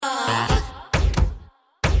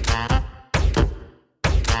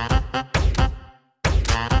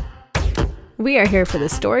We are here for the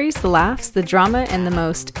stories, the laughs, the drama, and the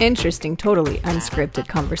most interesting, totally unscripted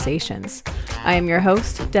conversations. I am your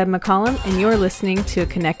host, Deb McCollum, and you're listening to a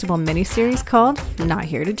connectable miniseries called Not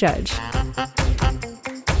Here to Judge.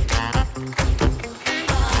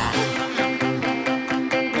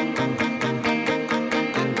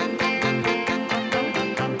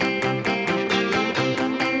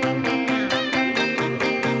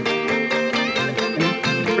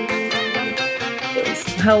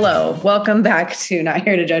 Hello, welcome back to Not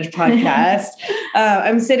Here to Judge podcast.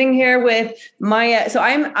 I'm sitting here with Maya. So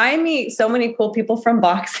I meet so many cool people from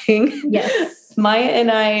boxing. Yes. Maya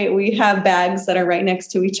and we have bags that are right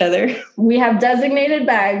next to each other. We have designated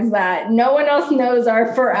bags that no one else knows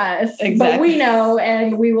are for us. Exactly. But we know,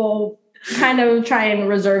 and we will kind of try and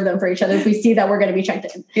reserve them for each other if we see that we're going to be checked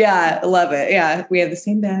in. Yeah, love it. Yeah, we have the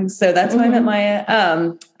same bags. So that's why I met Maya.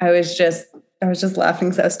 I was just laughing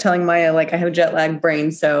because I was telling Maya, like, I have a jet lag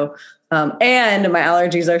brain. So, and my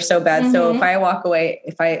allergies are so bad. So if I walk away,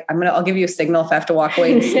 I'll give you a signal if I have to walk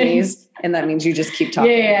away and sneeze. And that means you just keep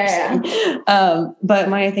talking. Yeah. But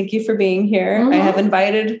Maya, thank you for being here. I have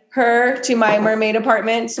invited her to my mermaid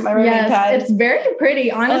apartment, to my mermaid pad. It's very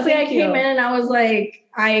pretty. Honestly, I came in and I was like,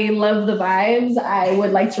 I love the vibes. I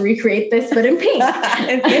would like to recreate this, but in pink.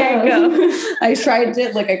 There you go. I tried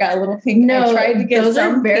to, I got a little pink. No, I tried to get those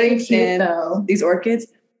some are very pinks cute in. though. These orchids,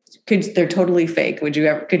 they're totally fake. Could you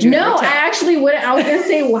No, ever I actually wouldn't. I was going to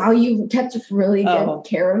say, wow, you kept really good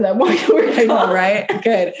care of them while you were gone. I know, right?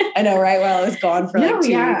 Good. I know, right? While I was gone for 2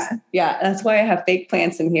 weeks. Yeah, that's why I have fake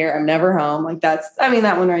plants in here. I'm never home. That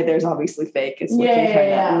one right there is obviously fake. It's looking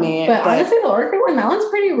kind of mean. But honestly, the orchid one, that one's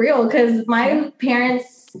pretty real because my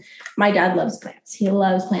dad loves plants. He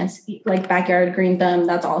loves plants, like backyard green thumb.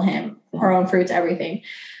 That's all him. Our own fruits, everything.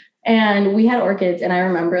 And we had orchids, and I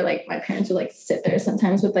remember my parents would sit there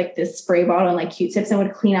sometimes with this spray bottle and Q-tips and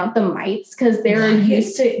would clean out the mites because they were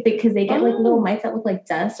used to, because they get little mites that look like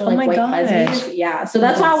dust or white fuzzies. Yeah. So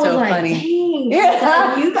that's why I was so funny. Dang.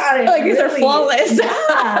 Yeah. You got it. These are flawless. Yeah.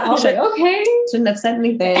 I was okay. Shouldn't have said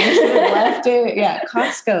anything. Should have left it. Yeah.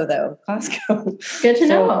 Costco though. Good to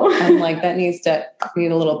know. I'm that needs a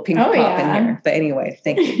little pink pop in here. But anyway,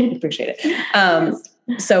 thank you. Appreciate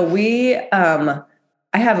it. So we,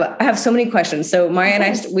 I have so many questions. So Maya and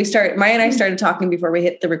I started talking before we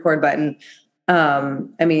hit the record button.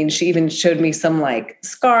 She even showed me some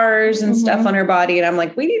scars and stuff on her body. And I'm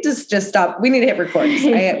we need to just stop. We need to hit record.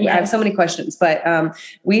 I have so many questions, but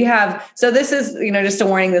so this is, just a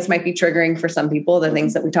warning, this might be triggering for some people, the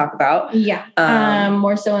things that we talk about. Yeah.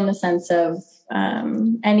 More so in the sense of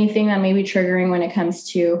anything that may be triggering when it comes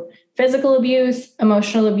to physical abuse,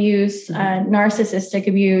 emotional abuse, narcissistic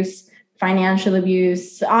abuse, financial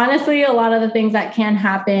abuse, honestly, a lot of the things that can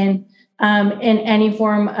happen in any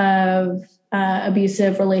form of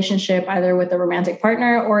abusive relationship, either with a romantic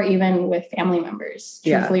partner or even with family members,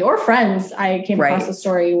 truthfully, or friends. I came across a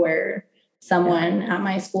story where someone at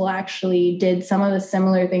my school actually did some of the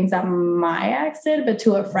similar things that my ex did, but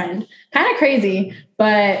to a friend. Kind of crazy,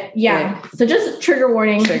 but So just trigger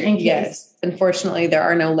warning in case. Yes. Unfortunately, there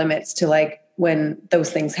are no limits to when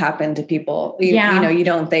those things happen to people. You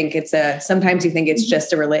don't think sometimes you think it's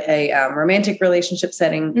just a romantic relationship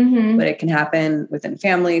setting, but it can happen within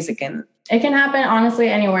families. It can happen honestly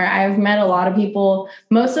anywhere. I've met a lot of people.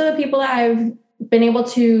 Most of the people that I've been able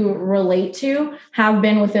to relate to have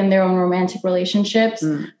been within their own romantic relationships.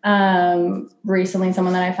 Recently,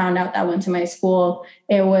 someone that I found out that went to my school,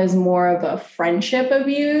 it was more of a friendship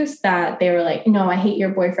abuse that they were no, I hate your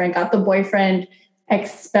boyfriend, got the boyfriend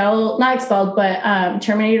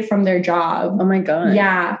terminated from their job. Oh my God.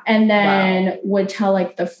 Yeah. And then would tell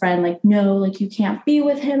the friend, no, you can't be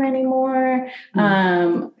with him anymore.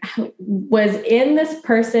 Was in this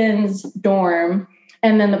person's dorm.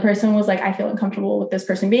 And then the person was I feel uncomfortable with this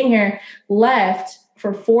person being here, left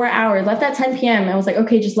for 4 hours, left at 10 p.m. and was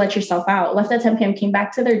okay, just let yourself out. Left at 10 p.m., came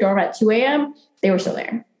back to their dorm at 2 a.m. They were still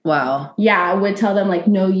there. Wow. Yeah. I would tell them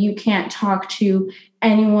no, you can't talk to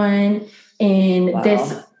anyone in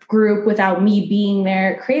this group without me being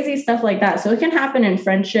there, crazy stuff like that. So it can happen in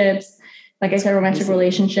friendships. Like I said, romantic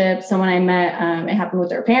relationships. Someone I met, it happened with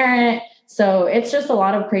their parent. So it's just a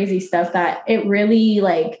lot of crazy stuff that it really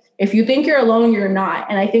if you think you're alone, you're not.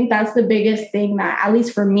 And I think that's the biggest thing that, at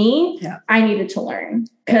least for me, I needed to learn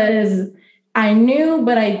because I knew,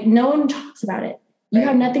 but no one talks about it. You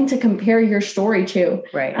have nothing to compare your story to.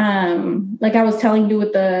 Right. Like I was telling you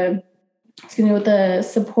with the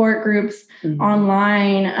support groups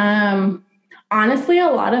online, honestly, a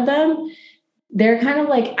lot of them, they're kind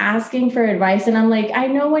of asking for advice. And I'm I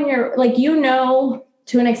know when you're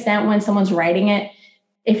to an extent when someone's writing it,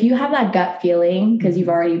 if you have that gut feeling, because you've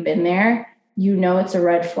already been there, it's a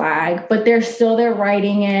red flag, but they're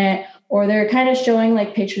writing it, or they're kind of showing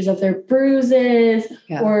like pictures of their bruises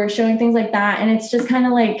or showing things like that. And it's just kind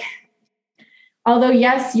of like, although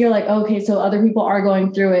yes, you're like, okay, so other people are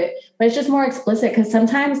going through it, but it's just more explicit. Because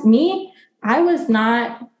sometimes I was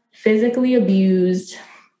not physically abused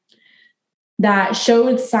that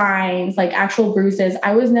showed signs like actual bruises.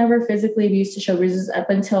 I was never physically abused to show bruises up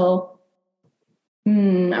until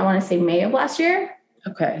I want to say May of last year.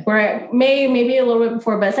 Okay. Or maybe a little bit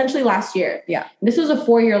before, but essentially last year. Yeah. This was a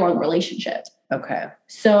 4-year-long relationship. Okay.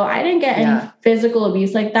 So I didn't get any physical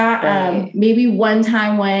abuse like that. Right. Maybe one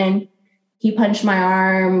time when he punched my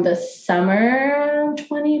arm the summer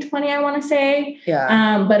 2020, I want to say.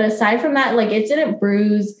 Yeah. But aside from that, like it didn't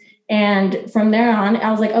bruise. And from there on, I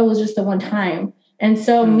was like, oh, it was just the one time. And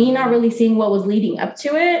so me not really seeing what was leading up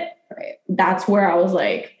to it, that's where I was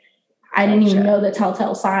like, I didn't even know the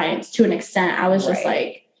telltale signs to an extent. I was just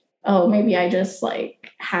like, oh, maybe I just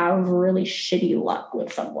like have really shitty luck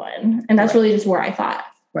with someone. And that's really just where I thought.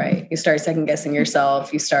 Right. You start second guessing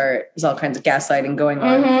yourself. There's all kinds of gaslighting going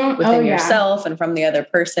on within yourself and from the other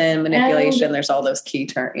person, manipulation. And there's all those key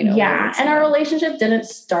terms, Yeah. And our relationship didn't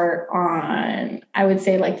start on, I would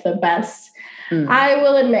say, like the best. I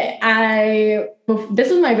will admit, this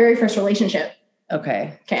was my very first relationship.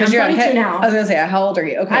 Okay. I'm 22 now. I was going to say, how old are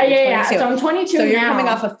you? Okay. Yeah. So I'm 22 now. So you're coming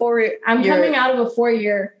off a 4-year. I'm coming out of a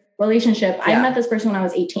 4-year relationship. I met this person when I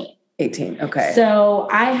was 18. 18. Okay. So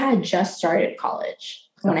I had just started college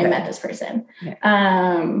when I met this person. Okay.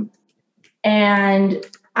 And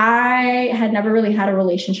I had never really had a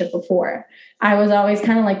relationship before. I was always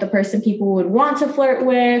kind of like the person people would want to flirt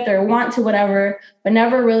with or want to whatever, but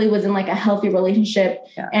never really was in like a healthy relationship.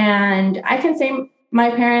 Yeah. And I can say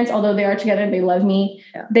my parents, although they are together, they love me.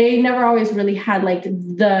 Yeah. They never always really had like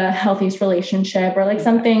the healthiest relationship, or like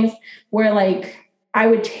some things where like I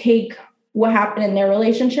would take what happened in their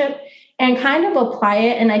relationship and kind of apply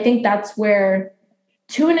it. And I think that's where,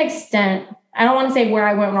 to an extent, I don't want to say where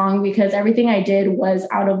I went wrong, because everything I did was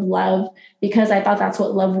out of love, because I thought that's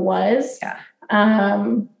what love was. Yeah.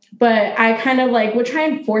 But I kind of like would try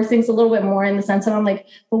and force things a little bit more in the sense that I'm like,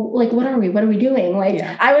 well, like, what are we doing? Like,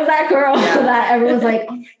 I was that girl that everyone's like,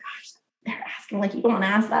 oh my gosh, they're asking, like, you don't want to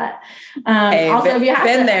ask that. Hey, also, if you have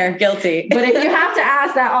been there, guilty. But if you have to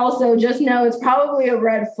ask that, also just know it's probably a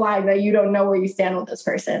red flag that you don't know where you stand with this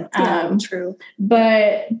person. True.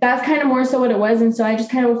 But that's kind of more so what it was. And so I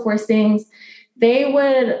just kind of would force things. They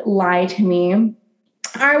would lie to me.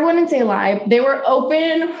 I wouldn't say lie. They were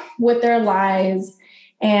open with their lies.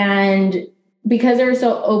 And because they were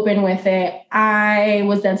so open with it, I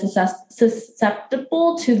was then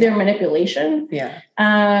susceptible to their manipulation. Yeah.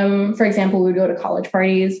 For example, we would go to college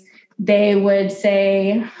parties. They would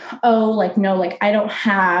say, oh, like, no, like, I don't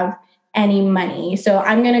have any money, so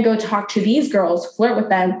I'm going to go talk to these girls, flirt with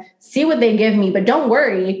them, see what they give me. But don't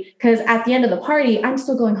worry, because at the end of the party, I'm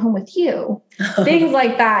still going home with you. Things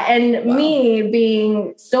like that. And me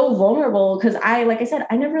being so vulnerable, because like I said,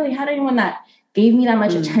 I never really had anyone that gave me that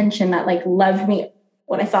much attention, that like loved me,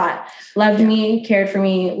 what I thought, loved me, cared for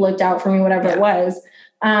me, looked out for me, whatever it was.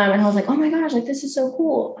 And I was like, oh my gosh, like, this is so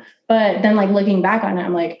cool. But then like looking back on it,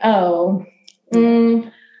 I'm like, oh,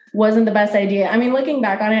 wasn't the best idea. I mean, looking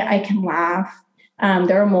back on it, I can laugh.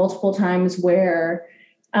 There are multiple times where,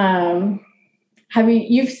 you've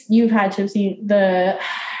had to see I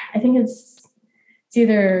think it's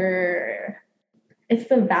the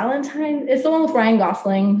Valentine. It's the one with Ryan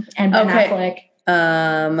Gosling and Ben Affleck.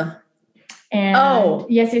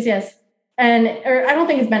 Yes. Or I don't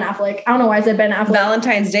think it's Ben Affleck. I don't know why I said Ben Affleck.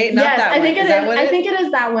 Valentine's Date, not that one. I think it is. I think it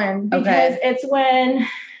is that one, because it's when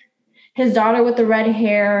his daughter with the red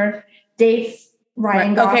hair dates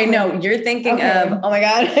Ryan Gosling. Okay, no, you're thinking of, oh my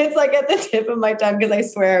God, it's like at the tip of my tongue, because I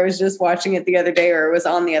swear I was just watching it the other day, or it was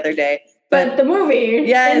on the other day. But the movie,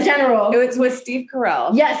 in general. It was with Steve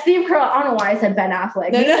Carell. Yeah, Steve Carell. I don't know why I said Ben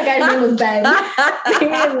Affleck. Maybe the guy's name was Ben. Maybe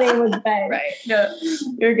his name was Ben. Right. No,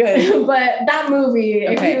 you're good. But that movie,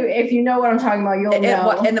 if you know what I'm talking about, you'll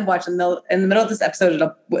know. And then watch in the middle of this episode,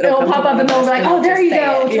 it'll pop up and they'll be like, oh, there you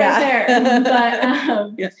go. It's right there.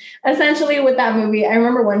 But essentially with that movie, I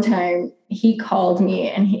remember one time he called me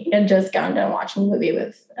and he had just gone done watching the movie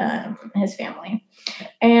with his family.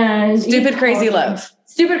 And Stupid Crazy Love.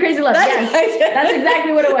 Stupid Crazy Love. Yes, that's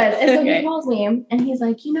exactly what it was. And so he calls me and he's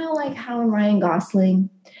like, you know, like how in Ryan Gosling,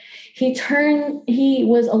 he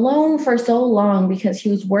was alone for so long because he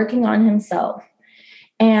was working on himself.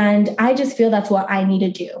 And I just feel that's what I need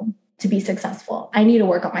to do to be successful. I need to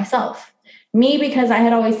work on myself. Me, because I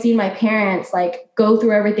had always seen my parents like go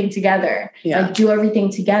through everything together, like do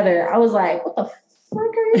everything together. I was like, what the fuck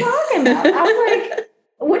are you talking about? I was like,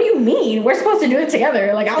 what do you mean? We're supposed to do it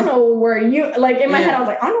together. Like, I don't know where you, like in my head, I was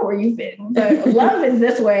like, I don't know where you've been, but love is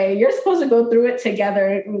this way. You're supposed to go through it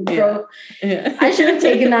together. I should have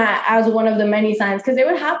taken that as one of the many signs, because it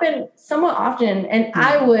would happen somewhat often. And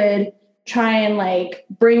I would try and like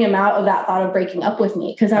bring him out of that thought of breaking up with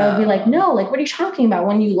me. Cause I would be like, no, like, what are you talking about?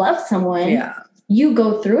 When you love someone, you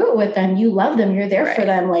go through it with them. You love them. You're there for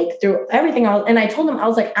them, like through everything else. And I told him, I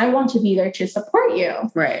was like, I want to be there to support you.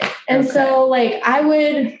 Right. And so like, I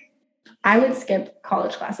would skip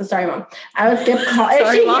college classes. Sorry, Mom. I would skip college.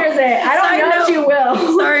 If she hears it, I don't know if she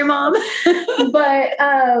will. Sorry, Mom. But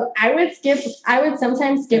I would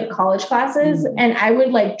sometimes skip college classes, and I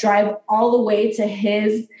would like drive all the way to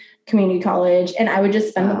his community college, and I would just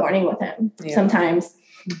spend the morning with him sometimes.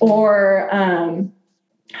 Or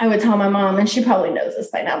I would tell my mom, and she probably knows this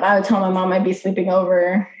by now, but I would tell my mom I'd be sleeping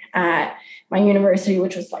over at my university,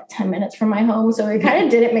 which was like 10 minutes from my home. So it kind of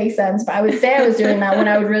didn't make sense, but I would say I was doing that when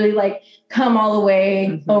I would really like come all the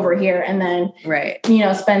way over here and then, you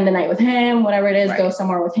know, spend the night with him, whatever it is, go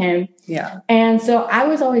somewhere with him. Yeah. And so I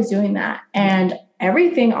was always doing that, and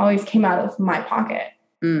everything always came out of my pocket.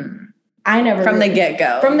 I never From the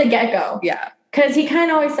get-go. Yeah. Cause he kind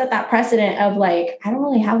of always set that precedent of like, I don't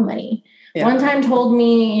really have money. Yeah. One time told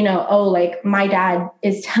me, you know, oh, like my dad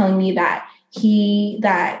is telling me that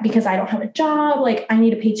because I don't have a job, like I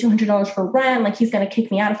need to pay $200 for rent. Like he's going to kick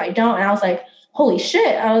me out if I don't. And I was like, holy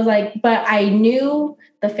shit. I was like, but I knew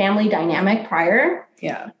the family dynamic prior.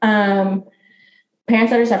 Yeah. Parents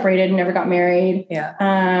that are separated, never got married.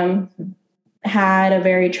 Yeah. Had a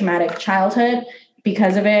very traumatic childhood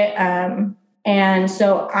because of it. And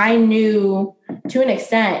so I knew to an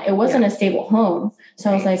extent it wasn't a stable home. So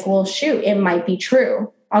I was like, well, shoot, it might be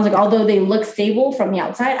true. I was like, although they look stable from the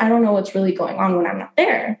outside, I don't know what's really going on when I'm not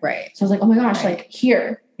there. Right. So I was like, oh my gosh, like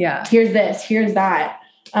here's this, here's that.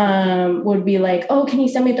 Would be like, oh, can you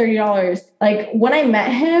send me $30? Like when I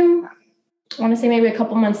met him, I want to say maybe a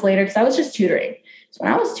couple months later, because I was just tutoring. So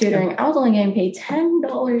when I was tutoring, I was only getting paid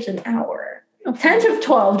 $10 an hour, $10 to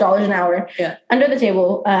 $12 an hour under the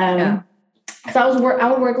table. Because I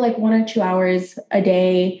would work like 1 or 2 hours a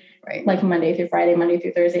day, like Monday through Friday, Monday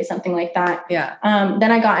through Thursday, something like that. Yeah.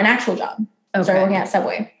 Then I got an actual job. Started working at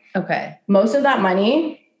Subway. Okay. Most of that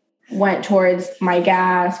money went towards my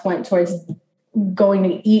gas, went towards going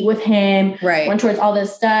to eat with him, went towards all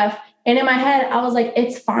this stuff. And in my head, I was like,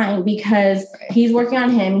 it's fine because he's working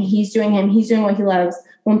on him. He's doing what he loves.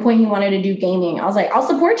 One point he wanted to do gaming. I was like, I'll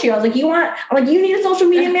support you. I was like, you need a social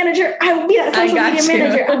media manager. I will be that social media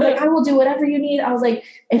manager. I was like, I will do whatever you need. I was like,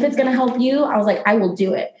 if it's going to help you, I was like, I will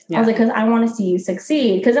do it. I was like, cause I want to see you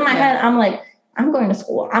succeed. Cause in my head, I'm like, I'm going to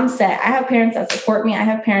school. I'm set. I have parents that support me. I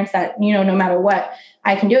have parents that, you know, no matter what,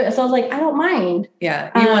 I can do it. So I was like, I don't mind.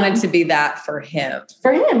 Yeah. You wanted to be that for him.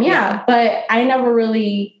 For him. Yeah. But I never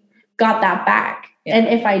really got that back. Yeah. And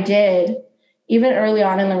if I did, even early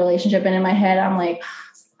on in the relationship and in my head, I'm like,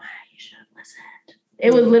 you should have listened.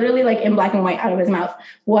 It was literally like in black and white out of his mouth.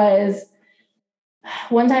 Was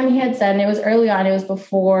one time he had said, and it was early on, it was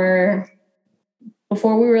before we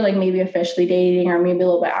were like maybe officially dating or maybe a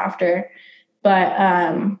little bit after, but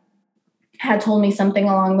had told me something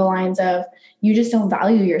along the lines of, you just don't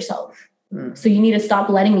value yourself. So you need to stop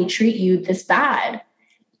letting me treat you this bad.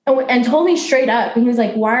 And told me straight up. And he was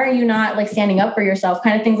like, why are you not like standing up for yourself?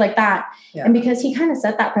 Kind of things like that. Yeah. And because he kind of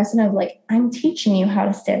set that precedent of like, I'm teaching you how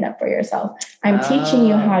to stand up for yourself. I'm teaching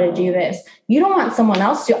you how to do this. You don't want someone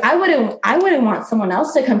else to. I wouldn't want someone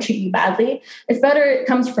else to come treat you badly. It's better it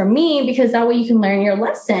comes from me because that way you can learn your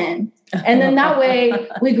lesson. And then that way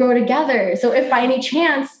we grow together. So if by any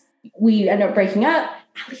chance we end up breaking up,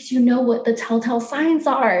 at least you know what the telltale signs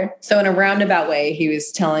are. So in a roundabout way, he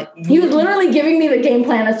was literally giving me the game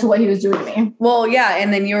plan as to what he was doing to me. Well, yeah.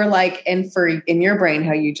 And then you were like, in your brain,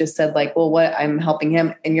 how you just said like, well, what I'm helping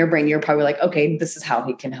him in your brain, you're probably like, okay, this is how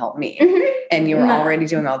he can help me. And you were already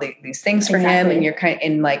doing all these things for him. And you're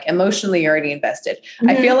and like emotionally you're already invested.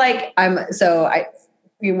 I feel like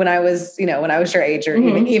when I was your age or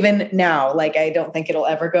even now, like, I don't think it'll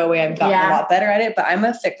ever go away. I've gotten a lot better at it, but I'm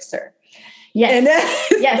a fixer. Yes.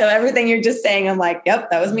 And so everything you're just saying, I'm like, yep,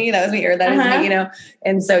 that was me, or that is me, you know?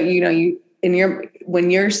 And so,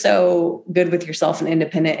 when you're so good with yourself and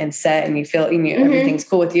independent and set and you feel everything's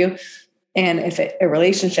cool with you. And if a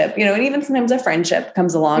relationship, and even sometimes a friendship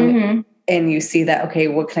comes along and you see that, okay,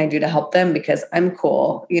 what can I do to help them? Because I'm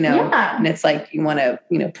cool, and it's like, you want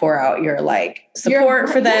to, pour out your like support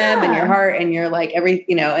for them and your heart and your like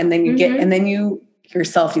and then you get, and then you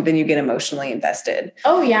get emotionally invested.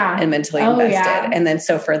 Oh yeah. And mentally invested. Yeah. And then,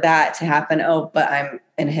 so for that to happen,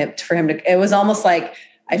 for him to, it was almost like,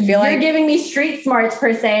 I feel like you're giving me street smarts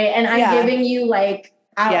per se. And I'm giving you like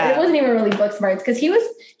It wasn't even really book smarts because he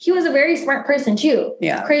was a very smart person too.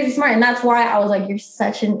 Yeah. Crazy smart. And that's why I was like, you're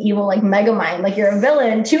such an evil, like mega mind. Like you're a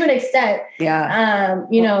villain to an extent. Yeah.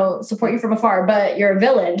 Support you from afar, but you're a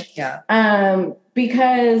villain. Yeah.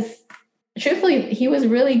 Because truthfully, he was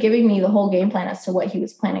really giving me the whole game plan as to what he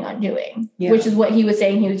was planning on doing, which is what he was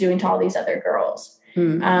saying he was doing to all these other girls.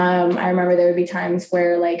 I remember there would be times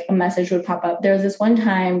where like a message would pop up. There was this one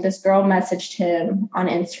time this girl messaged him on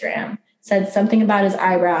Instagram, said something about his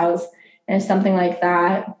eyebrows and something like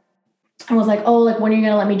that. I was like, oh, like, when are you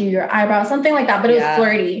going to let me do your eyebrows? Something like that. But it was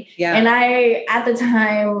flirty. Yeah. And I, at the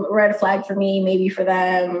time, red flag for me, maybe for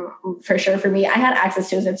them, for sure for me, I had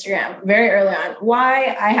access to his Instagram very early on.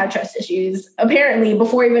 Why? I have trust issues. Apparently,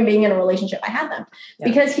 before even being in a relationship, I had them.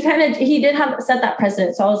 Because he did have set that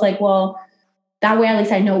precedent. So I was like, well, that way, at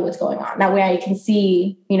least I know what's going on. That way I can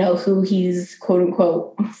see, who he's quote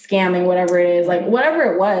unquote scamming, whatever it is, like whatever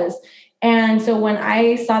it was. And so when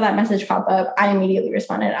I saw that message pop up, I immediately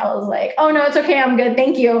responded. I was like, oh, no, it's okay. I'm good.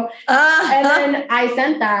 Thank you. And then I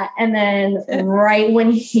sent that. And then right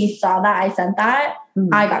when he saw that I sent that,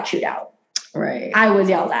 I got chewed out. Right. I was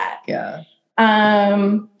yelled at. Yeah.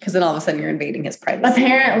 Because then all of a sudden you're invading his privacy.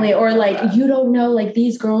 Apparently. Or like, you don't know, like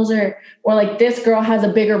these girls are, or like this girl has a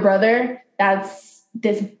bigger brother that's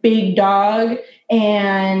this big dog.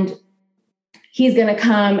 And he's going to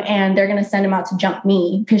come and they're going to send him out to jump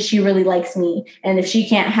me because she really likes me. And if she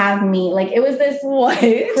can't have me, like it was this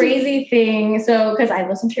crazy thing. So, because I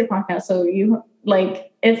listened to your podcast, so you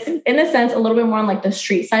like, it's in a sense, a little bit more on like the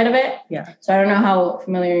street side of it. Yeah. So I don't know how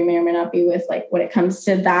familiar you may or may not be with like when it comes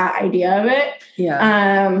to that idea of it.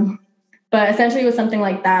 Yeah. But essentially it was something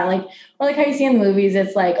like that. Like, or like how you see in the movies,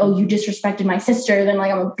 it's like, oh, you disrespected my sister, then like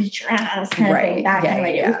I'm gonna beat your ass kind of thing. That kind of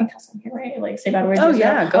idea. We can cuss on here, right? Like say bad words. Oh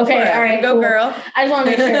yeah, go for it. All right, go cool. Girl. I just want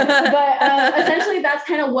to make sure. But essentially that's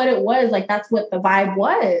kind of what it was. Like that's what the vibe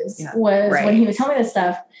was when he was telling me this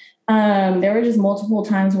stuff. There were just multiple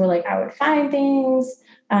times where like I would find things.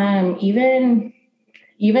 Even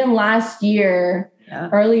last year,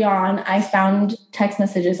 early on, I found text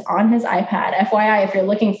messages on his iPad. FYI, if you're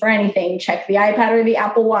looking for anything, check the iPad or the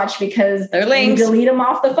Apple Watch because they're linked. You delete them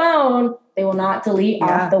off the phone, they will not delete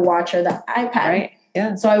off the watch or the iPad. Right.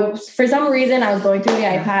 Yeah. So for some reason, I was going through the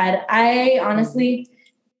iPad. I honestly,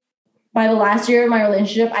 by the last year of my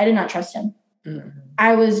relationship, I did not trust him. Mm-hmm.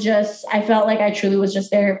 I felt like I truly was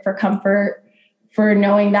just there for comfort, for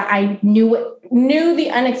knowing that I knew the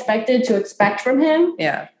unexpected to expect from him.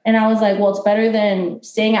 Yeah. And I was like, well, it's better than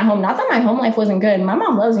staying at home. Not that my home life wasn't good. My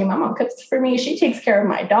mom loves me. My mom cooks for me. She takes care of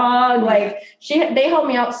my dog. Like they help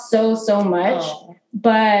me out so much. Oh.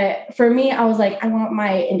 But for me, I was like, I want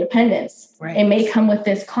my independence. Right. It may come with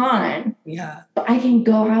this con. Yeah. But I can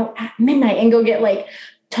go out at midnight and go get like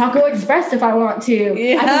Taco Express if I want to.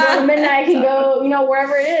 Yeah. I can go to midnight. I can go,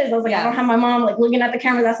 wherever it is. I was like, I don't have my mom like looking at the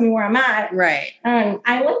cameras asking me where I'm at. Right.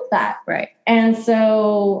 I like that. Right. And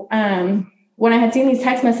so when I had seen these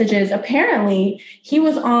text messages, apparently he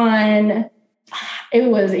was on, it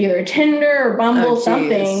was either Tinder or Bumble,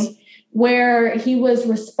 something, where he was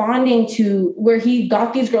responding to, where he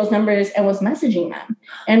got these girls' numbers and was messaging them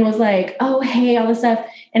and was like, oh, hey, all this stuff.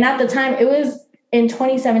 And at the time, it was in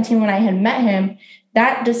 2017 when I had met him.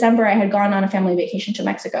 That December, I had gone on a family vacation to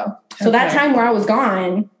Mexico. So that time where I was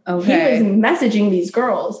gone, he was messaging these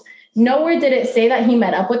girls. Nowhere did it say that he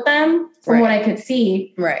met up with them from what I could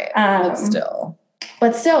see. Right. But still,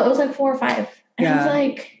 it was like 4 or 5. And I was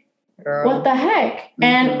like, girl, what the heck? Mm-hmm.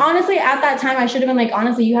 And honestly, at that time, I should have been like,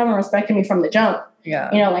 honestly, you haven't respected me from the jump.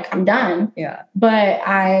 Yeah. Like I'm done. Yeah. But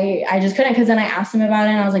I just couldn't, because then I asked him about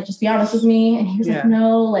it and I was like, just be honest with me. And he was like,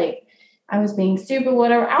 no, like, I was being stupid,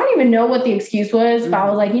 whatever. I don't even know what the excuse was, but I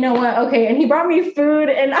was like, you know what? Okay. And he brought me food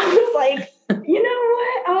and I was like, you know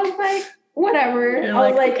what? I was like, whatever. I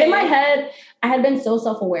was like, okay. In my head, I had been so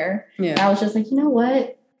self-aware. Yeah. I was just like, you know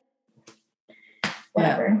what?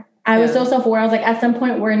 Whatever. Yeah. I was so self-aware. I was like, at some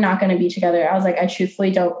point, we're not going to be together. I was like, I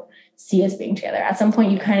truthfully don't see us being together. At some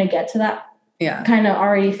point, you kind of get to that kind of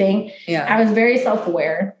already thing. Yeah. I was very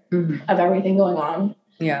self-aware of everything going on.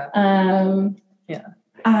 Yeah.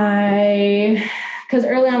 Because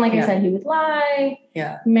early on, like I said, he would lie.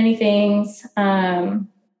 Yeah. Many things.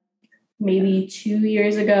 Maybe 2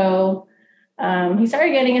 years ago, he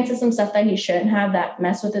started getting into some stuff that he shouldn't have that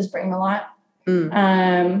messed with his brain a lot.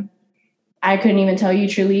 I couldn't even tell you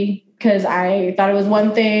truly because I thought it was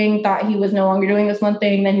one thing, thought he was no longer doing this one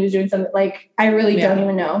thing, then he was doing something like I really don't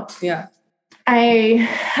even know. Yeah. I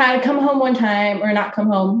had come home one time or not come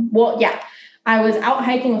home. Well, yeah, I was out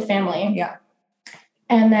hiking with family. Yeah.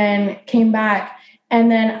 And then came back And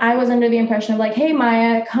then I was under the impression of like, hey,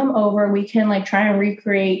 Maya, come over. We can like try and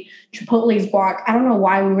recreate Chipotle's guac. I don't know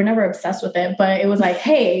why, we were never obsessed with it, but it was like,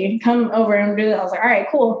 hey, come over and do that. I was like, all right,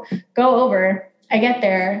 cool. Go over. I get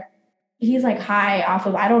there. He's like high off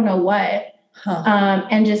of I don't know what.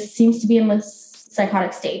 And just seems to be in this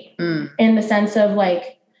psychotic state in the sense of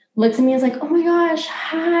like, looks at me and is like, oh my gosh,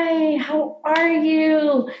 hi, how are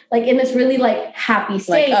you? Like in this really like happy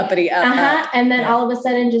state. Like uppity up. And then all of a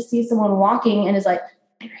sudden just see someone walking and is like,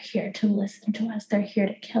 they're here to listen to us. They're here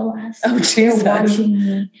to kill us. Oh, Jesus. They're watching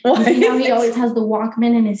me. You see how he always has the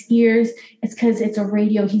Walkman in his ears? It's because it's a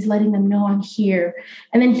radio. He's letting them know I'm here.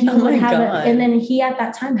 And then he would have and then he at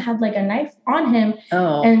that time had like a knife on him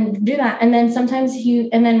and do that. And then sometimes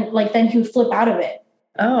then he would flip out of it.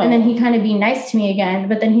 Oh. And then he'd kind of be nice to me again,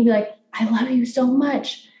 but then he'd be like, I love you so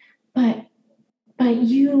much, but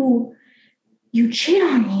you cheat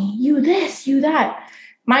on me, you this, you that.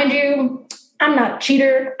 Mind you, I'm not a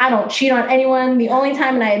cheater. I don't cheat on anyone. The only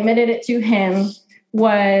time, and I admitted it to him,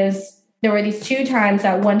 was there were these 2 times.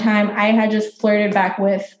 That one time I had just flirted back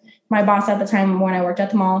with my boss at the time when I worked at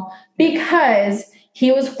the mall because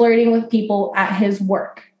he was flirting with people at his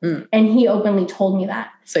work. And he openly told me that.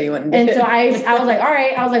 So you wouldn't. And so I was like, all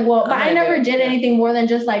right. I was like, well, but I never did anything more than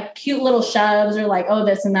just like cute little shoves or like, oh,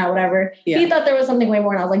 this and that, whatever. Yeah. He thought there was something way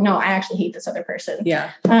more. And I was like, no, I actually hate this other person. Yeah.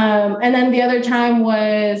 And then the other time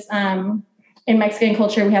was in Mexican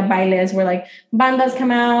culture, we have bailes where like bandas come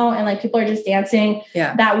out and like people are just dancing.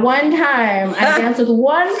 Yeah. That one time I danced with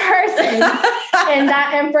one person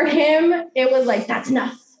and for him, it was like, that's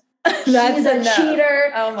enough. She's a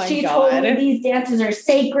cheater. Oh my she God. told me these dances are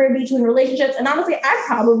sacred between relationships. And honestly, I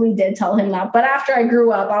probably did tell him that. But after I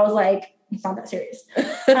grew up, I was like, it's not that serious.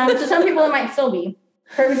 To some people, it might still be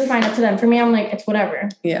perfectly fine up to them. For me, I'm like, it's whatever.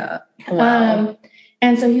 Yeah. Wow.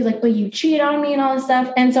 And so he's like, but you cheat on me and all this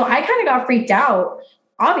stuff. And so I kind of got freaked out.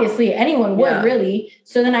 Obviously, anyone would really.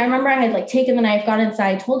 So then I remember I had like taken the knife, got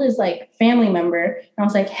inside, told his like family member. And I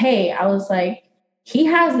was like, hey, I was like, he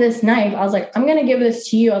has this knife. I was like, I'm going to give this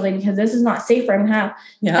to you. I was like, because this is not safe for him to have.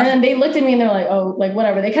 Yeah. And then they looked at me and they're like, oh, like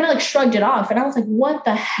whatever. They kind of like shrugged it off. And I was like, what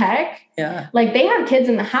the heck? Yeah. Like they had kids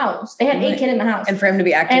in the house. They had 8 kids in the house. And for him to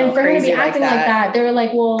be acting like that. They were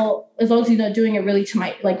like, well, as long as he's not doing it really to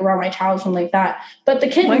my, like around my child, something like that. But the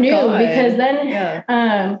kid knew because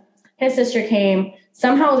then his sister came.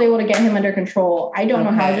 Somehow was able to get him under control. I don't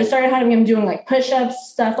know how. I just started having him doing like push-ups,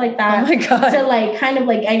 stuff like that. Oh my God. To like kind of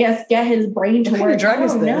like, I guess, get his brain to work. What kind of drug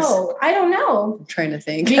is this? I don't know. I'm trying to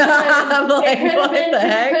think. I'm like, what the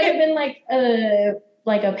heck? It could have been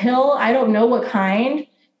like a pill. I don't know what kind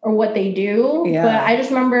or what they do. Yeah. But I just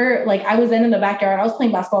remember like I was in the backyard. I was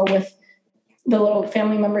playing basketball with the little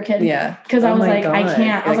family member kid. Yeah. Because I was like, God. I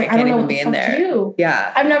can't. I was like, I don't know what be in there. To do.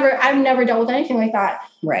 Yeah. I've never dealt with anything like that.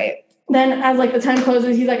 Right. Then as like the time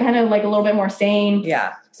closes, he's like kind of like a little bit more sane.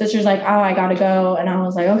 Yeah. Sister's like, oh, I gotta go. And I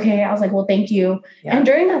was like, okay. I was like, well, thank you. Yeah. And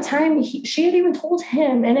during that time, she had even told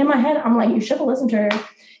him. And in my head, I'm like, you should have listened to her.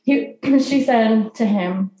 She said to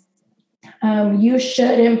him, you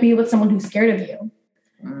shouldn't be with someone who's scared of you.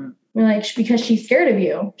 Like, because she's scared of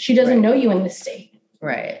you. She doesn't know you in this state.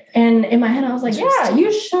 Right. And in my head, I was like, yeah,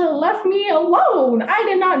 you should have left me alone. I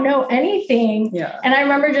did not know anything. Yeah. And I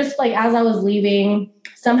remember just like, as I was leaving,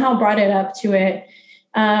 somehow brought it up to it.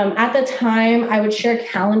 At the time, I would share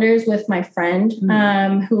calendars with my friend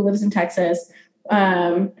who lives in Texas.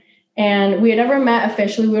 And we had never met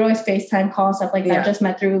officially. We would always FaceTime call, stuff like that, just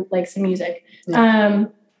met through like some music. Yeah.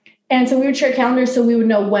 And so we would share calendars so we would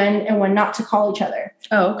know when and when not to call each other.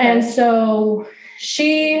 Oh, okay. And so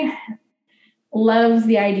she loves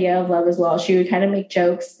the idea of love as well. She would kind of make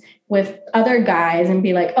jokes with other guys and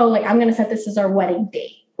be like, oh, like, I'm going to set this as our wedding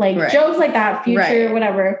date. Like jokes like that, future,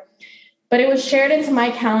 whatever. But it was shared into my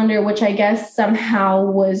calendar, which I guess somehow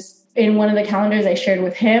was in one of the calendars I shared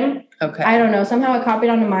with him. Okay. I don't know. Somehow it copied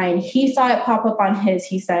onto mine. He saw it pop up on his,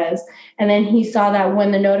 he says. And then he saw that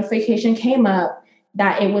when the notification came up,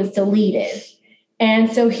 that it was deleted. And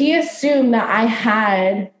so he assumed that I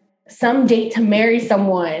had some date to marry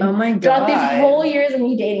someone. Oh my God. Throughout these whole years of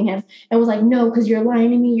me dating him. And was like, no, because you're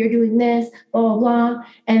lying to me. You're doing this, blah, blah, blah.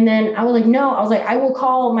 And then I was like, no. I was like, I will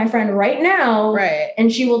call my friend right now. Right. And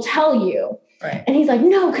she will tell you. Right. And he's like,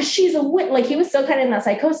 no, because she's a witch. Like, he was still kind of in that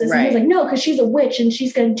psychosis. Right. And he was like, no, because she's a witch and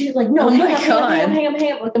she's going to do like, no, hang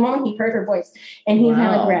up. Like the moment he heard her voice and he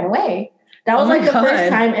kind of ran away. That was like the first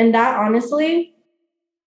time. And that honestly,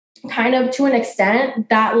 kind of to an extent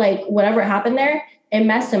that like whatever happened there, it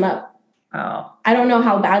messed him up. Oh. I don't know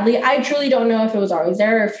how badly. I truly don't know if it was always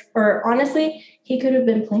there or honestly, he could have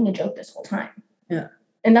been playing a joke this whole time. Yeah.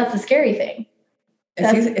 And that's the scary thing.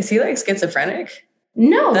 Is he like schizophrenic?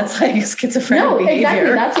 No. That's like schizophrenic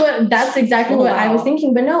behavior. Exactly. That's exactly what I was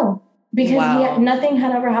thinking. But no, because nothing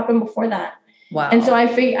had ever happened before that. Wow. And so I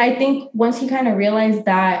think once he kind of realized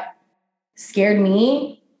that scared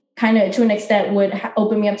me, kind of to an extent would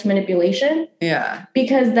open me up to manipulation. Yeah.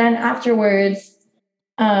 Because then afterwards,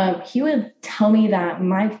 he would tell me that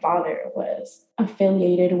my father was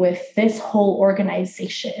affiliated with this whole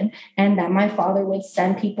organization and that my father would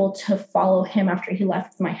send people to follow him after he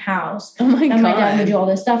left my house. Oh my God. And my dad would do all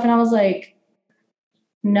this stuff. And I was like,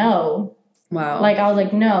 no. Wow. Like, I was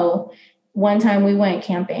like, no. One time we went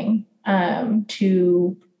camping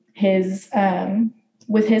to his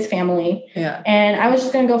with his family. Yeah. And I was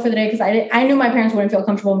just going to go for the day because I knew my parents wouldn't feel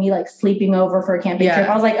comfortable me like sleeping over for a camping trip.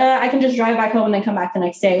 I was like, I can just drive back home and then come back the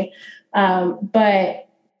next day. But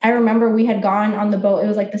I remember we had gone on the boat. It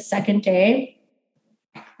was like the second day.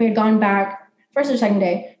 We had gone back, first or second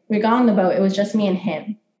day. We had gone on the boat. It was just me and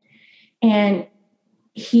him. And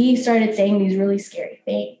he started saying these really scary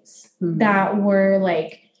things that were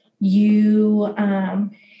like, he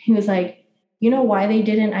was like, you know why they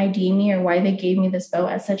didn't ID me or why they gave me this boat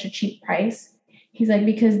at such a cheap price? He's like,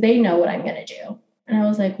 because they know what I'm going to do. And I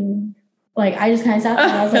was like, I just kind of sat there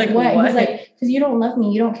and I was like, what? He's like, because you don't love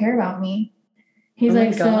me. You don't care about me. He's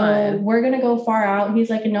like, so we're going to go far out.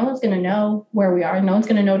 He's like, and no one's going to know where we are. No one's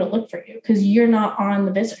going to know to look for you because you're not on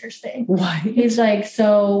the visitors thing. Why? He's like,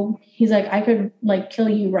 I could like kill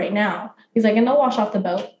you right now. He's like, and they'll wash off the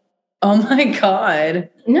boat. Oh my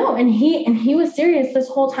God. No. And he was serious this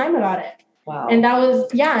whole time about it. Wow. And that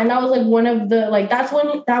was like one of the, like, that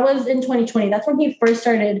was in 2020. That's when he first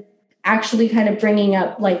started actually kind of bringing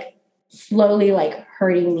up, like, slowly, like,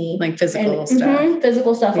 hurting me. Like physical stuff.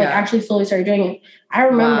 Physical stuff, like, actually slowly started doing it. I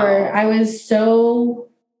remember I was so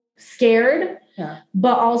scared,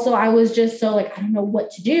 but also I was just so, like, I don't know what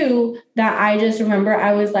to do, that I just remember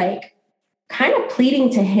I was, like, kind of pleading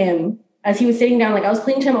to him as he was sitting down, like I was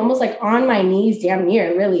pleading to him almost like on my knees, damn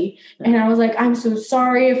near, really. And I was like, I'm so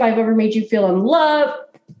sorry if I've ever made you feel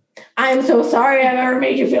unloved. I'm so sorry I've ever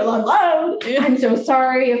made you feel unloved. I'm so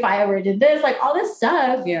sorry if I ever did this, like all this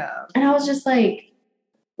stuff. Yeah. And I was just like,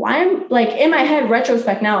 why am like in my head,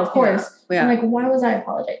 retrospect now, of course. Yeah. I'm like, why was I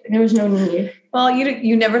apologizing? There was no need. Well,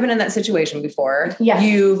 you've never been in that situation before.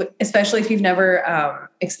 Yes. Especially if you've never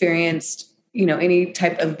experienced any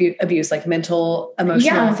type of abuse, like mental,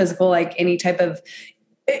 emotional, physical, like any type of,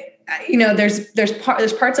 there's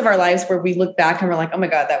parts of our lives where we look back and we're like, oh my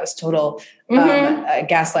God, that was total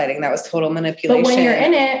gaslighting. That was total manipulation. But when you're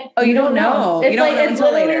in it, you don't know. It's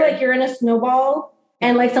literally like you're in a snowball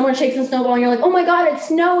and like someone shakes a snowball and you're like, oh my God, it's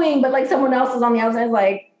snowing. But like someone else is on the outside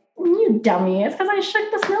like, you dummy. It's because I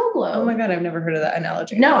shook the snow globe. Oh my God, I've never heard of that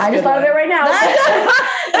analogy. No, I just thought of it right now.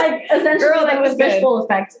 Like essentially like the fishbowl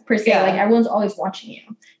effect per se. Like everyone's always watching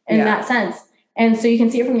you in that sense. And so you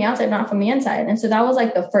can see it from the outside, not from the inside. And so that was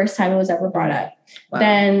like the first time it was ever brought up. Wow.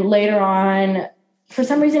 Then later on, for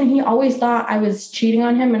some reason, he always thought I was cheating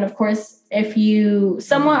on him. And of course, if you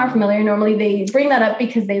somewhat are familiar, normally they bring that up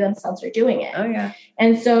because they themselves are doing it. Oh, yeah.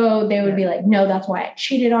 And so they would be like, no, that's why I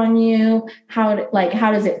cheated on you. How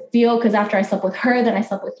does it feel? Because after I slept with her, then I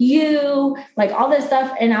slept with you, like all this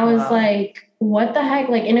stuff. And I was like, what the heck?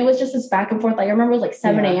 Like, and it was just this back and forth. Like, I remember it was like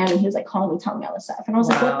 7 a.m. and he was like calling me, telling me all this stuff. And I was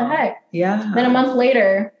like, what the heck? Yeah. Then a month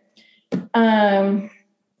later, again,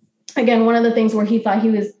 one of the things where he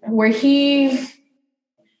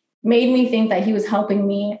made me think that he was helping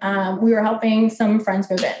me. We were helping some friends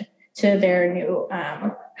move in to their new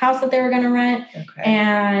house that they were going to rent. Okay.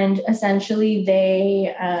 And essentially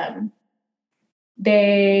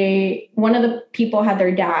one of the people had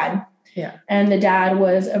their dad. Yeah. And the dad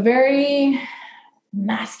was a very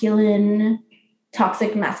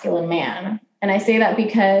toxic masculine man. And I say that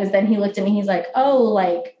because then he looked at me, he's like, oh,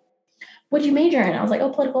 like, what'd you major in? I was like, oh,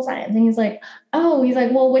 political science. And he's like,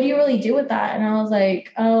 well, what do you really do with that? And I was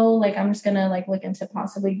like, oh, like, I'm just going to like look into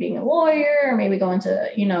possibly being a lawyer or maybe go into,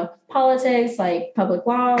 politics, like public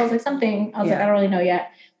law. I was like, something. I was like, I don't really know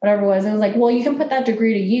yet. Whatever it was. It was like, well, you can put that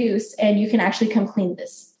degree to use and you can actually come clean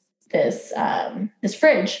this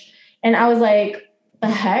fridge. And I was like, the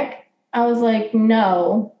heck? I was like,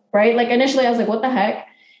 no. Right. Like initially I was like, what the heck?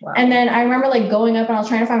 Wow. And then I remember like going up and I was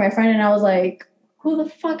trying to find my friend and I was like, who the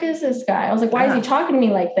fuck is this guy? I was like, why is he talking to me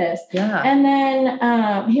like this? Yeah. And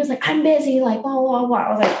then he was like, I'm busy, like, blah, blah, blah. I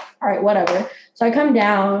was like, all right, whatever. So I come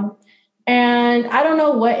down and I don't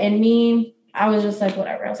know what in me, I was just like,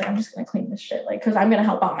 whatever. I was like, I'm just going to clean this shit. Like, because I'm going to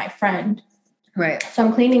help out my friend. Right. So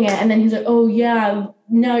I'm cleaning it. And then he's like, oh, yeah,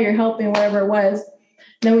 no, you're helping, whatever it was.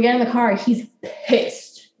 And then we get in the car. He's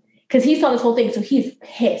pissed. because he saw this whole thing. So he's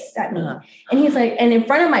pissed at me. And he's like, and in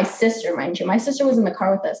front of my sister, mind you, my sister was in the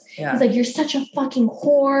car with us. Yeah. He's like, you're such a fucking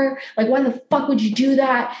whore. Like, why the fuck would you do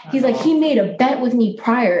that? He's like, he made a bet with me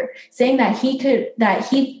prior saying that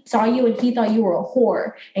he saw you and he thought you were a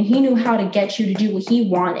whore and he knew how to get you to do what he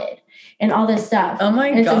wanted and all this stuff. Oh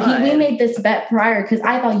my God. And so we made this bet prior because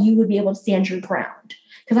I thought you would be able to stand your ground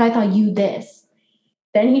because I thought you this.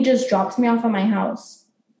 Then he just drops me off at my house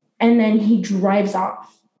and then he drives off.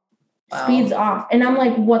 Speeds off. And I'm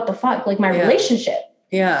like, what the fuck? Like my relationship.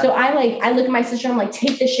 Yeah. So I look at my sister, I'm like,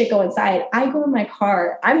 take this shit, go inside. I go in my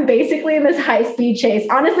car. I'm basically in this high speed chase.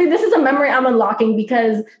 Honestly, this is a memory I'm unlocking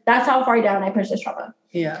because that's how far down I pushed this trauma.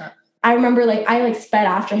 Yeah. I remember I sped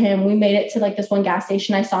after him. We made it to this one gas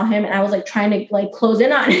station. I saw him and I was trying to close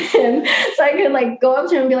in on him so I could go up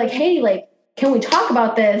to him and be like, hey, can we talk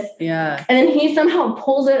about this? Yeah. And then he somehow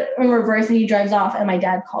pulls it in reverse and he drives off and my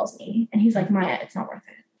dad calls me and he's like, Maya, it's not worth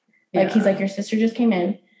it. He's like, your sister just came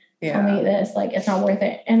in. Tell me this. It's not worth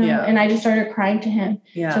it. And and I just started crying to him.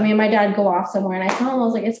 Yeah. So me and my dad go off somewhere and I tell him, I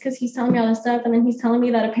was like, it's because he's telling me all this stuff. And then he's telling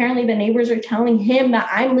me that apparently the neighbors are telling him that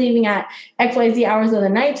I'm leaving at XYZ hours of the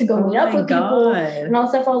night to go meet up with people and all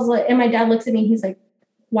stuff. I was like, and my dad looks at me. He's like,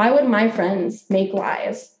 why would my friends make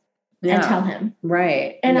lies and tell him?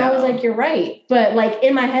 Right. And I was like, you're right. But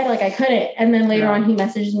in my head, I couldn't. And then later on he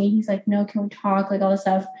messaged me. He's like, no, can we talk? All this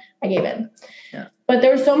stuff. I gave in. Yeah. But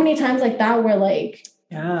there were so many times like that where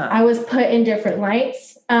I was put in different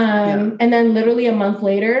lights. And then literally a month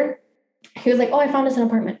later, he was like, oh, I found us an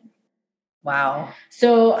apartment. Wow.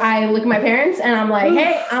 So I look at my parents and I'm like,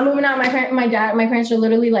 hey, I'm moving out. My parents are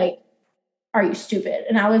literally like, are you stupid?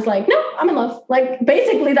 And I was like, no, I'm in love.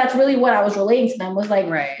 Basically that's really what I was relating to them was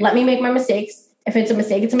let me make my mistakes. If it's a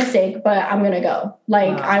mistake, it's a mistake, but I'm going to go.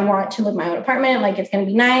 I want to live in my own apartment. It's going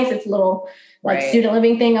to be nice. It's a little student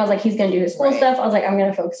living thing. I was like, he's going to do his school stuff. I was like, I'm going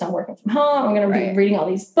to focus on working from home. I'm going to be reading all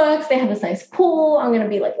these books. They have this nice pool. I'm going to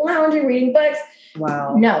be lounging, reading books.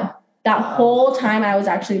 Wow. No, that whole time I was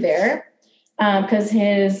actually there because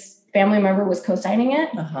his family member was co-signing it.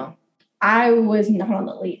 I was not on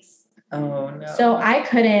the lease. Oh, no. So I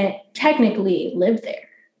couldn't technically live there.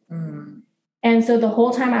 Mm. And so the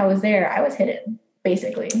whole time I was there, I was hidden,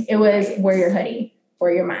 basically. It was wear your hoodie,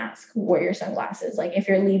 wear your mask, wear your sunglasses. If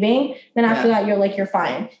you're leaving, then after that, you're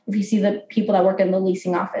fine. If you see the people that work in the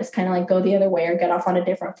leasing office, kind of go the other way or get off on a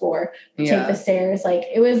different floor, take the stairs.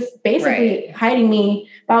 It was basically hiding me.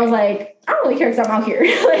 But I was like, I don't really care because I'm out here.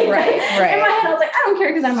 In my head, I was like, I don't care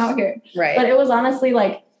because I'm out here. Right. But it was honestly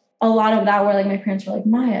a lot of that where my parents were like,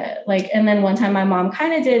 Maya, and then one time my mom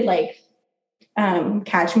kind of did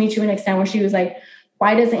catch me to an extent where she was like,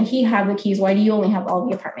 why doesn't he have the keys? Why do you only have all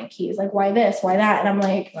the apartment keys? Why this? Why that? And I'm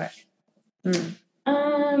like,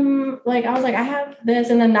 I was like, I have this.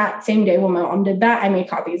 And then that same day when my mom did that, I made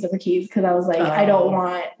copies of the keys because I was like, I don't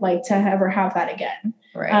want to ever have that again.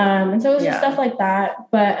 Right. And so it was just stuff like that.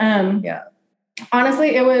 But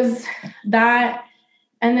honestly, it was that.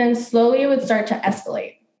 And then slowly it would start to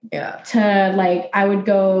escalate. Yeah. To I would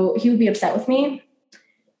go, he would be upset with me.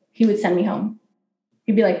 He would send me home.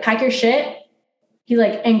 He'd be like, pack your shit. He's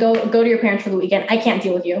like, and go to your parents for the weekend. I can't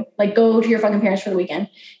deal with you. Go to your fucking parents for the weekend.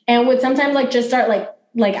 And would sometimes just start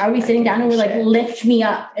I would be sitting down and would lift me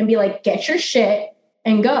up and be like, get your shit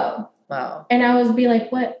and go. Wow. And I would be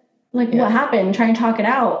like, what? What happened? Try and talk it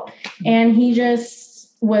out. And he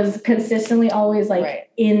just was consistently always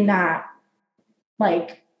in that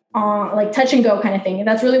touch and go kind of thing. And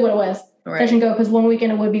that's really what it was. Right. Touch and go. Because one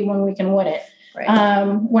weekend it would be, one weekend wouldn't. Right.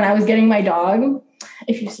 When I was getting my dog,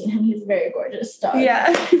 if you've seen him, he's a very gorgeous dog.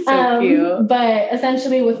 Yeah, so cute. But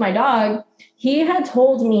essentially with my dog, he had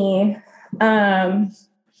told me once,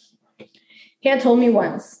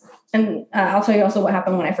 and I'll tell you also what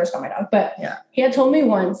happened when I first got my dog, but he had told me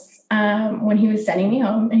once when he was sending me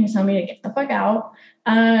home and he was telling me to get the fuck out,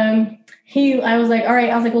 I was like, all right.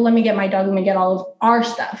 I was like, well, let me get my dog. Let me get all of our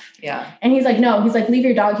stuff. Yeah. And he's like, no, he's like, leave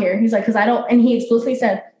your dog here. He's like, cause I don't, and he explicitly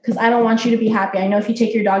said, cause I don't want you to be happy. I know if you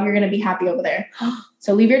take your dog, you're going to be happy over there.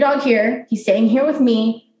 So leave your dog here. He's staying here with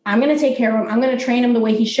me. I'm going to take care of him. I'm going to train him the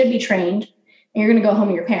way he should be trained. And you're going to go home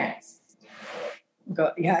with your parents.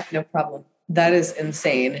 Yeah, no problem. That is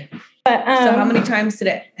insane. But, so how many times did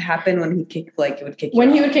it happen when he kicked, it would kick you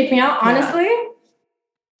out? He would kick me out? Honestly,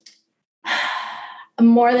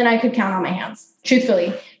 more than I could count on my hands,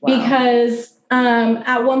 truthfully. Wow. Because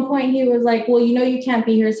at one point he was like, well, you can't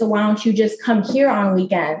be here, so why don't you just come here on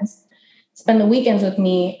weekends, spend the weekends with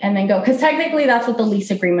me, and then go? Because technically that's what the lease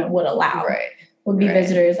agreement would allow. Right. Would be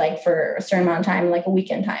visitors for a certain amount of time, a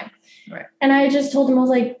weekend time. Right. And I just told him, I was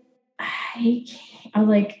like,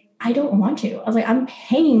 I don't want to. I was like, I'm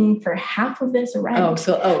paying for half of this rent. Yeah, because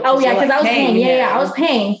I was paying. Yeah, I was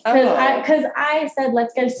paying because I said,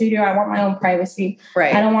 let's get a studio. I want my own privacy.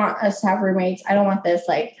 Right. I don't want us to have roommates. I don't want this.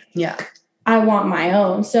 Like, yeah, I want my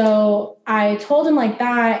own. So I told him like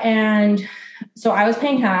that, and so I was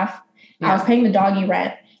paying half. Yeah. I was paying the doggy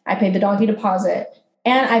rent. I paid the doggy deposit.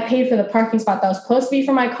 And I paid for the parking spot that was supposed to be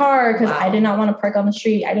for my car because I did not want to park on the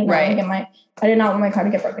street. I did not want my car to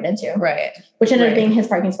get broken into. Right. Which ended up being his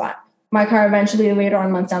parking spot. My car eventually, later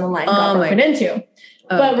on months down the line, got broken into.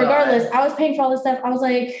 But regardless, I was paying for all this stuff. I was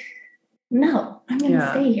like, no, I'm going to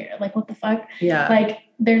stay here. Like, what the fuck? Yeah. Like,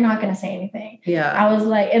 they're not going to say anything. Yeah. I was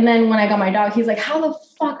like, and then when I got my dog, he's like, how the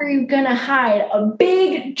fuck are you going to hide a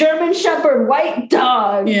big German Shepherd white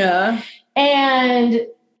dog? Yeah. And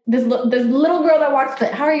this little girl that walks,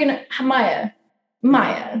 how are you going to, Maya,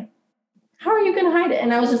 how are you going to hide it?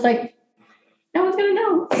 And I was just like, no one's going to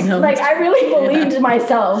know. No. Like, I really believed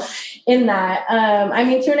myself in that. I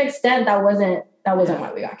mean, to an extent, that wasn't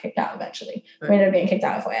why we got kicked out eventually. Right. We ended up getting kicked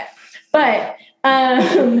out of FOIA. But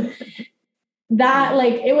that,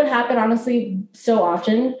 like, it would happen, honestly, so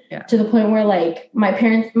often to the point where, like, my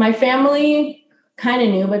family kind of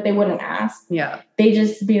knew, but they wouldn't ask. Yeah. They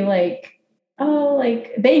just be like, oh,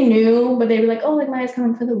 like, they knew, but they'd be like, oh, like, Maya's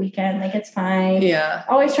coming for the weekend. Like, it's fine. Yeah.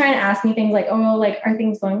 Always trying to ask me things like, oh, like, are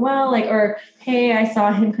things going well? Like, or, hey, I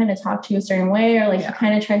saw him kind of talk to you a certain way. Or, like, he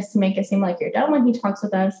kind of tries to make it seem like you're dumb when he talks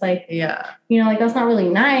with us. Like, you know, like, that's not really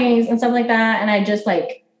nice and stuff like that. And I just,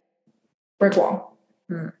 like, brick wall.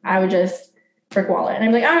 I would just brick wall it. And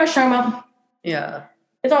I'm like, I don't know, shut him up. Yeah.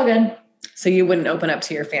 It's all good. So you wouldn't open up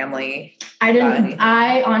to your family? I didn't.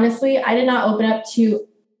 I did not open up to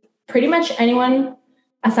pretty much anyone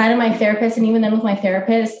aside of my therapist. And even then with my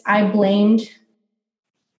therapist, I blamed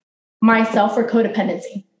myself for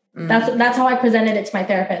codependency. That's how I presented it to my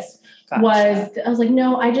therapist. Gotcha. I was like,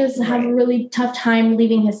 no, I just have a really tough time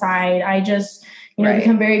leaving his side. I just, you know,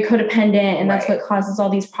 become very codependent, and that's what causes all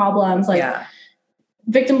these problems. Like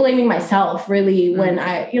victim blaming myself really when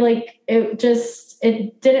it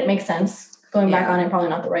didn't make sense going back on it. Probably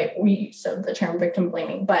not the right use of the term victim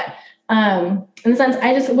blaming, but in the sense,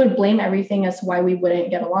 I just would blame everything as to why we wouldn't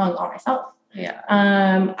get along on myself. Yeah.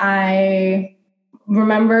 I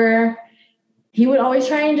remember he would always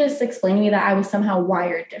try and just explain to me that I was somehow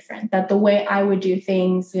wired different, that the way I would do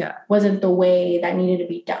things wasn't the way that needed to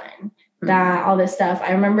be done, that all this stuff.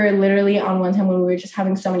 I remember literally on one time when we were just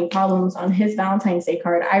having so many problems, on his Valentine's Day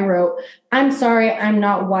card, I wrote, I'm sorry, I'm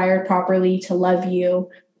not wired properly to love you,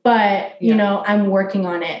 but you know, I'm working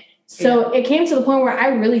on it. So it came to the point where I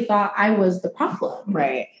really thought I was the problem.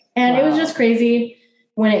 Right. And it was just crazy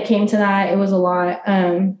when it came to that. It was a lot.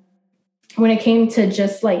 When it came to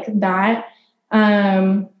just like that,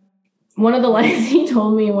 one of the lies he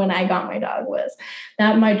told me when I got my dog was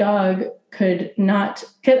that my dog could not,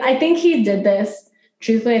 because I think he did this.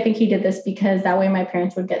 Truthfully, I think he did this because that way my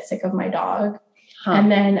parents would get sick of my dog. And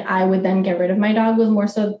then I would then get rid of my dog, was more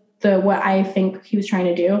so what I think he was trying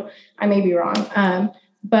to do. I may be wrong.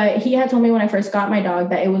 But he had told me when I first got my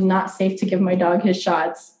dog that it was not safe to give my dog his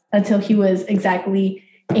shots until he was exactly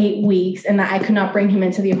 8 weeks, and that I could not bring him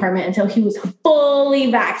into the apartment until he was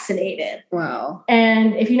fully vaccinated. Wow.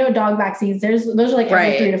 And if you know dog vaccines, those are like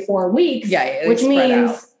every 3 to 4 weeks, which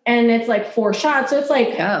means, and it's like 4 shots. So it's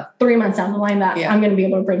like 3 months down the line that I'm going to be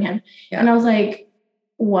able to bring him. Yeah. And I was like,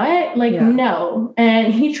 what? Like, no.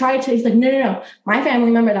 And he's like, no. My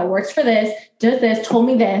family member that works for this, does this, told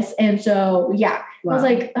me this. And so, Wow. I was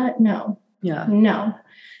like, no. Yeah. No.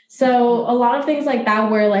 So a lot of things like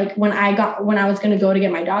that were like when I was going to go to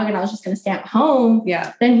get my dog and I was just going to stay at home.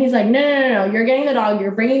 Yeah. Then he's like, no. You're getting the dog.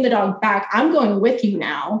 You're bringing the dog back. I'm going with you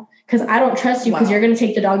now because I don't trust you because you're going to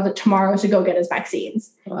take the dog tomorrow to go get his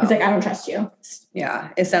vaccines. Wow. He's like, I don't trust you. Yeah.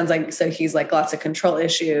 It sounds like, so he's like lots of control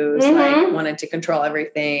issues, like wanted to control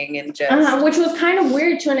everything and just. Which was kind of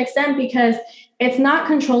weird to an extent because it's not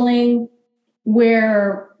controlling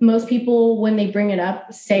where most people, when they bring it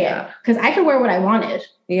up, say it. Because I could wear what I wanted.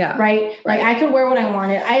 Yeah. Right? Like I could wear what I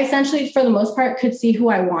wanted. I essentially, for the most part, could see who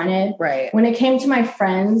I wanted. Right. When it came to my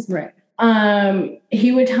friends,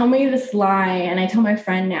 he would tell me this lie, and I tell my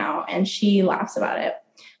friend now, and she laughs about it.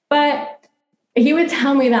 But he would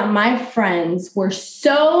tell me that my friends were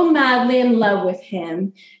so madly in love with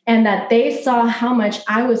him and that they saw how much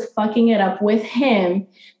I was fucking it up with him,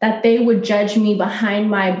 that they would judge me behind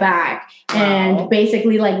my back and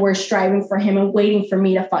basically like were striving for him and waiting for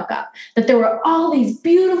me to fuck up. That there were all these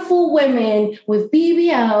beautiful women with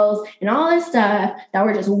BBLs and all this stuff that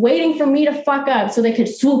were just waiting for me to fuck up so they could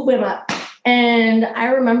swoop him up. And I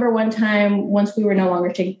remember one time, once we were no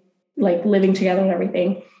longer living together and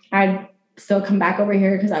everything, still come back over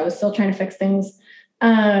here because I was still trying to fix things. He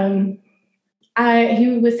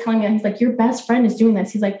was telling me, he's like, your best friend is doing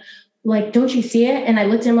this. He's like, don't you see it? And I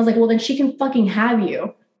looked at him, I was like, well, then she can fucking have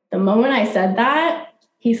you. The moment I said that,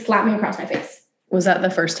 he slapped me across my face. Was that the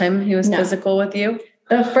first time he was physical with you?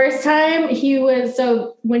 The first time he was,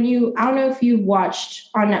 so when I don't know if you watched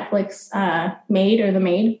on Netflix, Maid or The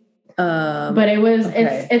Maid. But it was,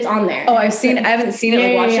 it's on there. Oh, I haven't seen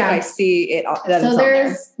it, watched it. I see it. So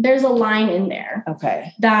there's a line in there.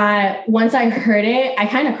 Okay. That once I heard it, I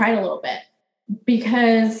kind of cried a little bit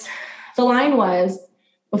because the line was,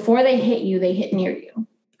 before they hit you, they hit near you.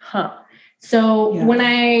 Huh. So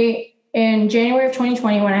in January of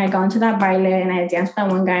 2020, when I had gone to that baile and I had danced with that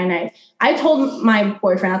one guy, and I told my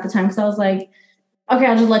boyfriend at the time, because I was like, okay,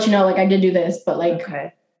 I'll just let you know, I did do this, but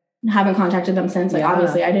haven't contacted them since.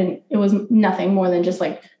 Obviously I didn't, it was nothing more than just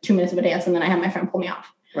 2 minutes of a dance. And then I had my friend pull me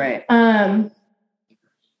off. Right.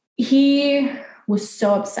 He was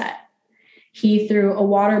so upset. He threw a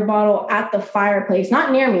water bottle at the fireplace,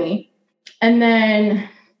 not near me. And then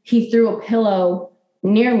he threw a pillow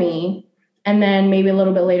near me. And then maybe a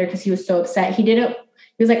little bit later, because he was so upset, he did it.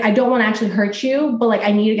 He was like, I don't want to actually hurt you, but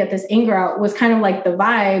I need to get this anger out, was kind of the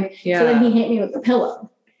vibe. Yeah. So then he hit me with the pillow.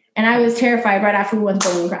 And I was terrified right after we went to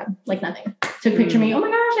Bowling Grab, nothing. Took a picture of me. Oh my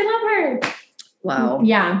gosh, I love her. Wow.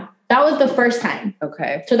 Yeah. That was the first time.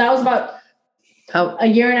 Okay. So that was about a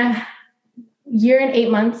year and 8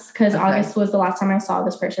 months, because August was the last time I saw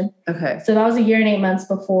this person. Okay. So that was a year and 8 months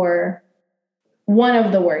before one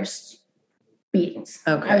of the worst beatings,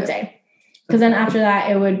 I would say. Because then after that,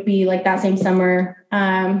 it would be that same summer.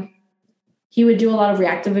 He would do a lot of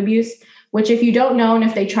reactive abuse, which if you don't know, and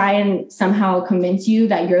if they try and somehow convince you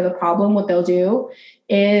that you're the problem, what they'll do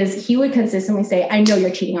is he would consistently say, I know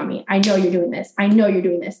you're cheating on me. I know you're doing this. I know you're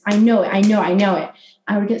doing this. I know it. I know it.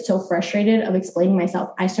 I would get so frustrated of explaining myself.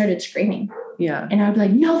 I started screaming. Yeah. And I'd be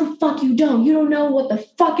like, no, the fuck you don't. You don't know what the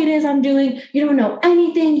fuck it is I'm doing. You don't know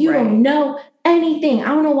anything. You don't know anything. I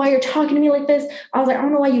don't know why you're talking to me like this. I was like, I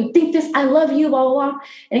don't know why you think this. I love you, blah, blah, blah.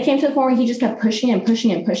 And it came to the point where he just kept pushing it and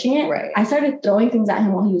pushing it and pushing it. Right. I started throwing things at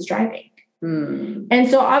him while he was driving. And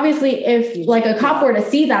so obviously if a cop were to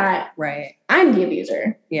see that, right, I'm the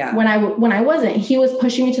abuser. Yeah. When I wasn't, he was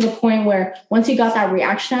pushing me to the point where once he got that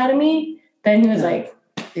reaction out of me, then he was like,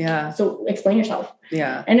 yeah, so explain yourself.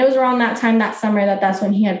 Yeah. And it was around that time, that summer, that's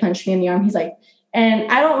when he had punched me in the arm. He's like,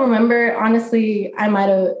 and I don't remember, honestly, I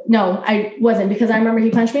wasn't, because I remember he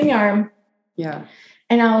punched me in the arm. Yeah.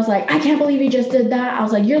 And I was like, I can't believe he just did that. I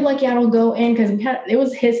was like, you're lucky I don't go in, because it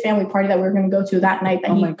was his family party that we were going to go to that night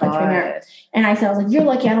that he punched me in the arm. And I said, I was like, you're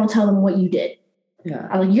lucky I don't tell them what you did. Yeah.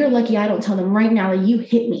 I was like, you're lucky I don't tell them right now that you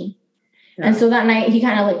hit me. Yeah. And so that night he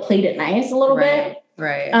kind of played it nice a little bit.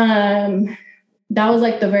 Right. That was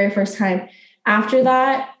the very first time. After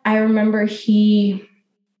that, I remember I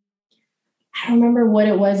don't remember what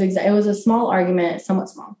it was exactly. It was a small argument, somewhat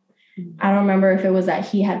small. I don't remember if it was that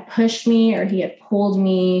he had pushed me or he had pulled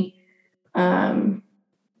me. No,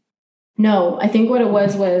 I think what it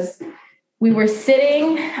was I was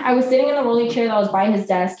sitting in a rolling chair that was by his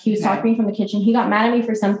desk. He was talking to me from the kitchen. He got mad at me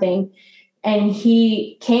for something, and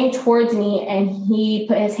he came towards me and he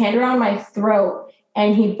put his hand around my throat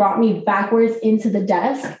and he brought me backwards into the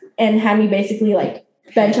desk and had me basically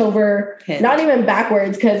bent over, not even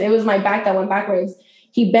backwards, because it was my back that went backwards.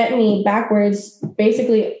 He bent me backwards,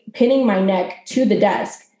 basically pinning my neck to the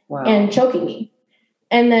desk and choking me.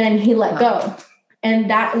 And then he let go. And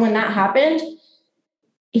when that happened,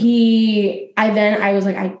 I was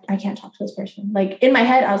like, I can't talk to this person. In my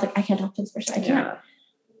head, I was like, I can't talk to this person. I can't.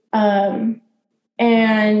 Yeah.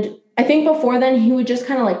 And I think before then he would just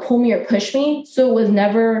kind of pull me or push me. So it was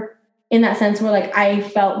never in that sense where I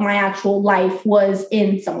felt my actual life was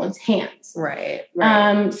in someone's hands. Right.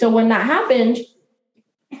 So when that happened,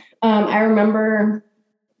 I remember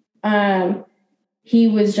he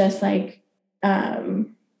was just the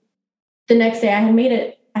next day I had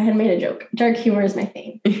made a joke. Dark humor is my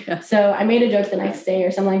thing. Yeah. So I made a joke the next day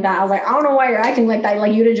or something like that. I was like, I don't know why you're acting like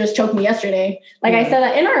that. You'd have just choked me yesterday. I said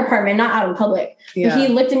that in our apartment, not out in public. Yeah. But he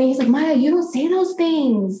looked at me. He's like, Maya, you don't say those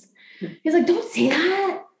things. He's like, don't say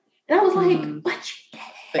that. And I was like, but you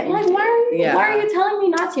did it. Why are you telling me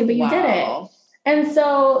not to? But you did it. And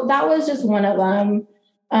so that was just one of them.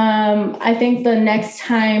 I think the next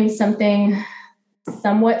time something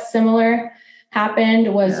somewhat similar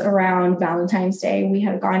happened was around Valentine's Day. We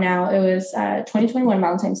had gone out. It was 2021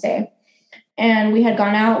 Valentine's Day. And we had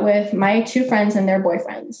gone out with my two friends and their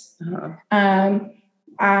boyfriends. Uh-huh.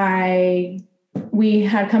 We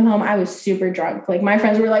had come home. I was super drunk. My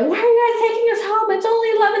friends were like, why are you guys taking us home? It's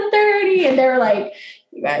only 11:30. And they were like,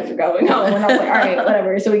 you guys are going home. And I was like, all right,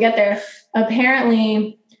 whatever. So we get there.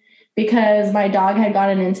 Apparently, because my dog had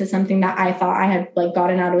gotten into something that I thought I had like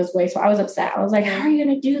gotten out of his way. So I was upset. I was like, how are you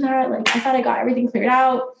going to do that? Like, I thought I got everything cleared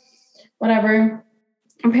out, whatever.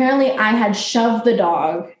 Apparently I had shoved the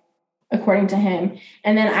dog, according to him.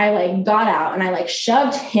 And then I like got out and I like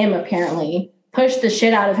shoved him, apparently, pushed the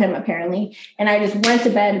shit out of him, apparently. And I just went to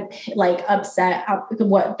bed, like upset at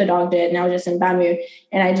what the dog did. And I was just in bad mood.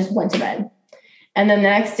 And I just went to bed. And then the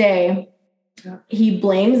next day, he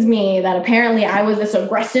blames me that apparently I was this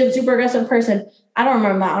aggressive, super aggressive person. I don't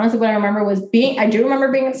remember that. Honestly, what I remember was I do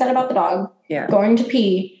remember being upset about the dog, going to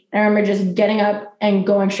pee. And I remember just getting up and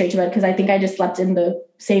going straight to bed because I think I just slept in the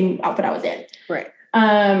same outfit I was in. Right.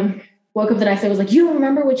 Woke up the next day, was like, you don't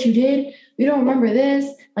remember what you did? You don't remember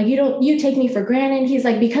this? Like, you take me for granted. He's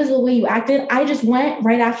like, because of the way you acted, I just went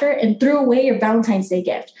right after and threw away your Valentine's Day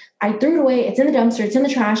gift. I threw it away. It's in the dumpster. It's in the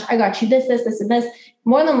trash. I got you this, and this.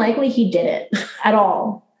 More than likely, he didn't at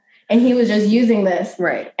all. And he was just using this.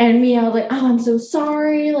 Right. And me, I was like, oh, I'm so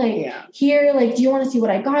sorry. Like, here, like, do you want to see what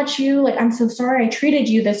I got you? Like, I'm so sorry I treated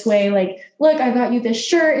you this way. Like, look, I got you this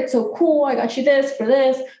shirt. It's so cool. I got you this for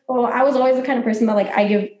this. Well, I was always the kind of person that, like, I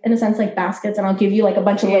give, in a sense, like, baskets, and I'll give you, like, a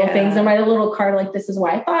bunch of little things and write a little card, like, this is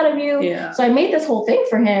why I thought of you. Yeah. So I made this whole thing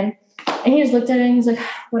for him. And he just looked at it and he's like,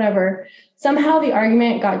 whatever. Somehow the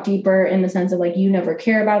argument got deeper in the sense of, like, you never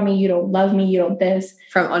care about me. You don't love me. You don't this.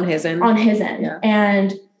 On his end. On his end. Yeah.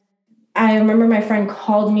 And I remember my friend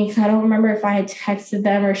called me because I don't remember if I had texted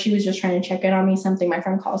them or she was just trying to check in on me, something. My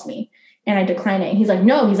friend calls me and I decline it. And he's like,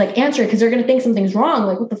 no, he's like, answer it because they're going to think something's wrong.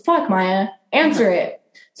 Like, what the fuck, Maya? Answer it.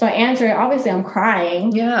 So I answer it. Obviously, I'm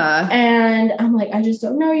crying. Yeah. And I'm like, I just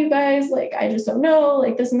don't know, you guys. Like, I just don't know.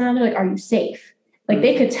 Like, this and that. They're like, are you safe? Like,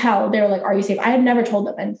 they could tell. They were like, are you safe? I had never told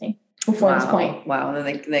them anything before this point. Wow. And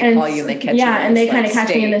then they call you and they catch you. Yeah, and they kind of catch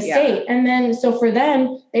me in this state. And then, so for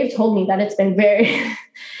them, they've told me that it's been very...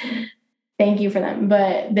 Thank you for them.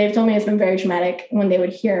 But they've told me it's been very traumatic when they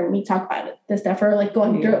would hear me talk about this stuff or like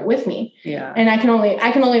going through it with me. Yeah. And I can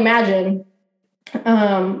only imagine.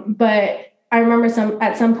 But I remember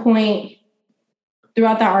at some point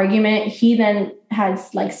throughout that argument, he then had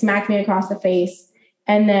like smacked me across the face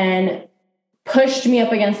and then pushed me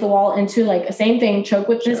up against the wall into like the same thing, choke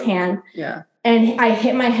with his hand. Yeah. And I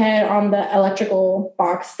hit my head on the electrical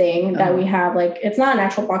box thing that we have. Like, it's not an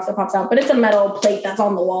actual box that pops out, but it's a metal plate that's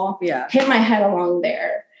on the wall. Yeah. Hit my head along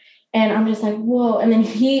there. And I'm just like, whoa. And then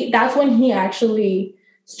that's when he actually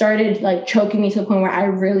started like choking me to the point where I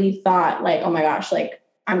really thought like, oh my gosh, like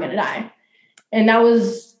I'm going to die. And that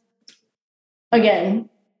was, again,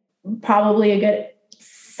 probably a good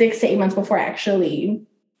 6 to 8 months before I actually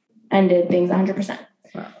ended things 100%.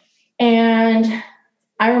 Wow. And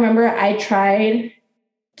I remember I tried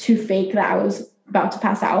to fake that I was about to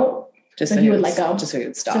pass out. Just so he would let go. Just so he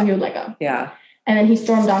would stop. So he would let go. Yeah. And then he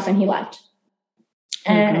stormed off and he left.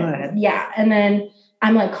 And yeah. And then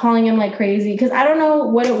I'm like calling him like crazy because I don't know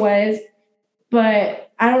what it was,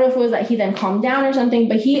 but I don't know if it was that he then calmed down or something,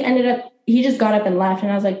 but he just got up and left.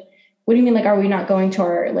 And I was like, what do you mean? Like, are we not going to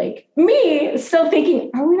our, like, me still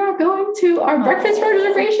thinking, are we not going to our breakfast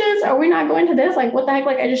reservations? Are we not going to this? Like, what the heck?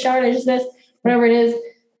 Like, I just showered, I just this, whatever it is.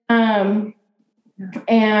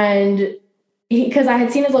 And because I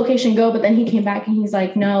had seen his location go, but then he came back and he's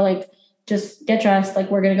like, no, like, just get dressed.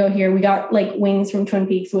 Like, we're going to go here. We got like wings from Twin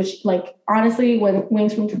Peaks, which like, honestly, when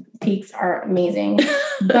wings from Twin Peaks are amazing.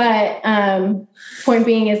 But point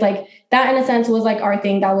being is like, that in a sense was like our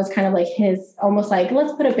thing. That was kind of like his, almost like,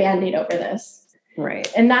 let's put a Band-Aid over this.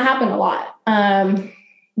 Right. And that happened a lot.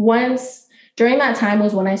 Once during that time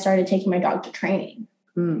was when I started taking my dog to training.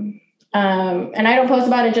 And I don't post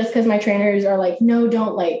about it just because my trainers are like, no,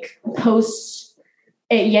 don't like post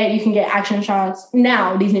it yet. You can get action shots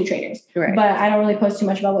now, these new trainers. Right. But I don't really post too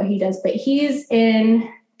much about what he does. But he's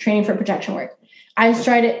in training for protection work. I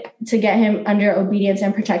started to get him under obedience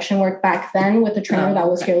and protection work back then with the trainer that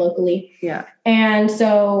was here locally. Yeah. And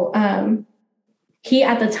so he,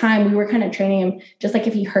 at the time, we were kind of training him, just like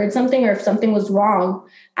if he heard something or if something was wrong,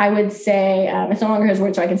 I would say, it's no longer his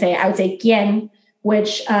word, so I can say it. I would say, ¿quién?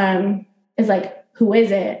 Which is like, who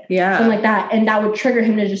is it? Yeah. Something like that. And that would trigger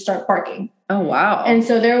him to just start barking. Oh, wow. And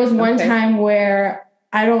so there was one time where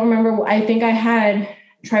I don't remember, I think I had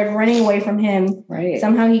tried running away from him. Right.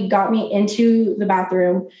 Somehow he got me into the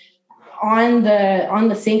bathroom on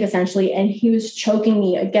the sink essentially. And he was choking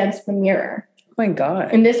me against the mirror. Oh my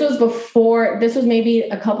God. And this was maybe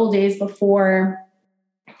a couple days before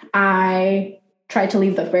I tried to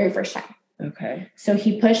leave the very first time. Okay. So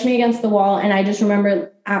he pushed me against the wall. And I just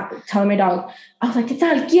remember telling my dog, I was like, get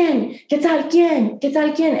out again, get out again, get out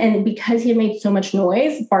again. And because he had made so much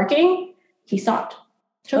noise barking, he stopped.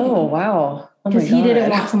 Oh, wow. Because he didn't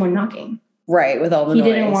want someone knocking. Right, with all the noise.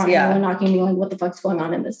 He didn't want anyone knocking, being like, what the fuck's going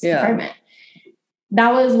on in this apartment?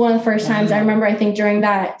 That was one of the first times I remember. I think during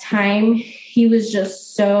that time, he was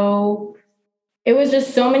just so... It was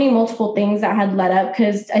just so many multiple things that had led up,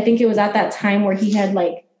 because I think it was at that time where he had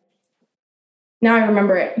like... Now I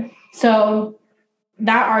remember it. So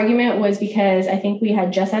that argument was because I think we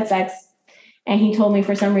had just had sex, and he told me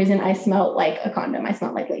for some reason I smelled like a condom. I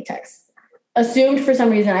smelled like latex. Assumed for some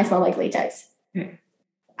reason I smelled like latex. The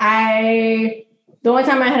only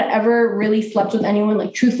time I had ever really slept with anyone,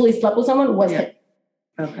 like truthfully slept with someone, was him.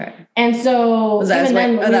 Okay. And so was that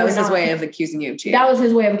was his way of accusing you of cheating? That was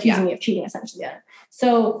his way of accusing me of cheating, essentially. Yeah.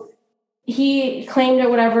 So he claimed it,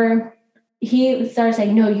 whatever. He started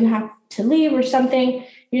saying, no, you have to leave or something.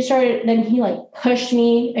 Then he like pushed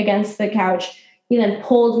me against the couch. He then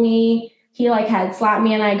pulled me. He like had slapped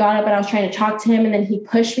me, and I got up and I was trying to talk to him, and then he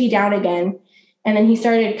pushed me down again. And then he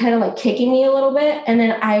started kind of like kicking me a little bit. And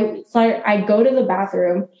then I go to the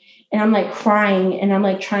bathroom, and I'm like crying, and I'm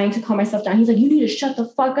like trying to calm myself down. He's like, you need to shut the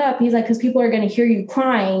fuck up. He's like, because people are going to hear you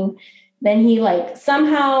crying. Then he like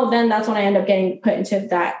somehow, then that's when I end up getting put into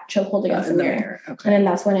that chokehold against the mirror. Okay. And then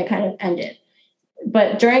that's when it kind of ended.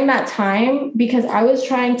 But during that time, because I was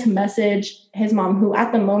trying to message his mom, who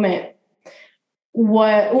at that moment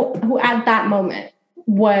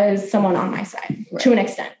was someone on my side, to an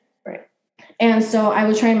extent. Right. And so I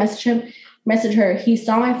was trying to message her. He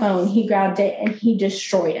saw my phone, he grabbed it, and he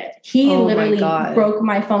destroyed it. He literally broke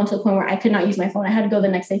my phone to the point where I could not use my phone. I had to go the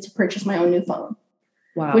next day to purchase my own new phone.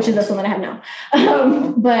 Wow. Which is this one that I have now.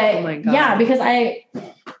 Yeah, because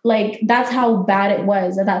that's how bad it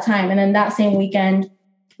was at that time. And then that same weekend,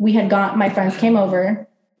 my friends came over.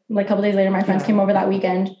 Like a couple days later, my friends came over that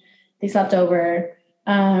weekend. They slept over.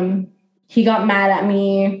 He got mad at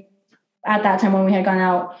me at that time when we had gone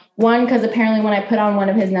out. One, because apparently when I put on one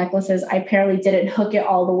of his necklaces, I apparently didn't hook it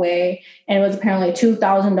all the way. And it was apparently a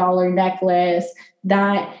 $2,000 necklace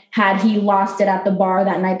that had he lost it at the bar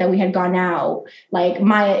that night that we had gone out. Like,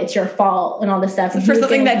 Maya, it's your fault and all this stuff. For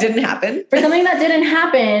something that didn't happen? For something that didn't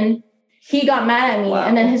happen, he got mad at me. Wow.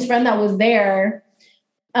 And then his friend that was there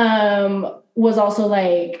was also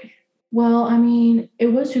like, well, I mean,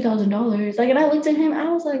 it was $2,000. Like, and I looked at him,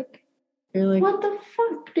 I was like, you're like, what the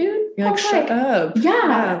fuck, dude? You're like, shut up.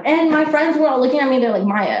 Yeah. And my friends were all looking at me, they're like,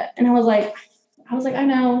 Maya. And I was like, I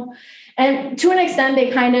know. And to an extent,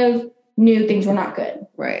 they kind of knew things were not good.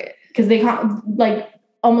 Right. Because they like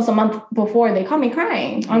almost a month before, they caught me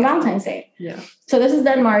crying on Valentine's Day. Yeah. So this is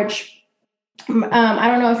then March. I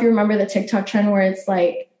don't know if you remember the TikTok trend where it's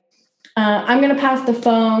like, I'm going to pass the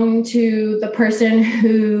phone to the person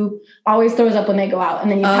who always throws up when they go out.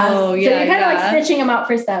 And then you pass. So you're kind of like snitching them out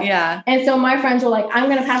for stuff. Yeah. And so my friends were like, I'm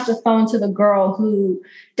going to pass the phone to the girl who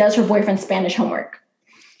does her boyfriend's Spanish homework.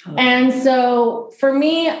 Oh. And so for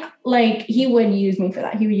me, like, he would use me for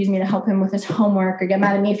that. He would use me to help him with his homework or get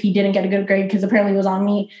mad at me if he didn't get a good grade, because apparently it was on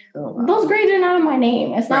me. Oh, wow. Those grades are not on my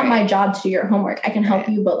name. It's not my job to do your homework. I can help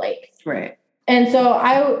you, but like. Right. And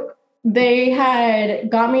so they had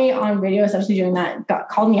got me on video essentially doing that,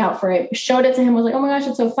 called me out for it, showed it to him, was like, oh my gosh,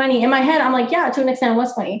 it's so funny. In my head, I'm like, yeah, to an extent it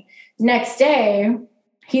was funny. Next day,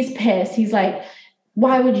 he's pissed. He's like,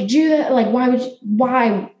 why would you do that? Like, why?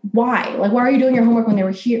 Like, why are you doing your homework when they were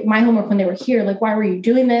here? My homework when they were here? Like, why were you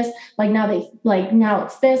doing this? Like, now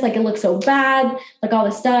it's this, like, it looks so bad, like all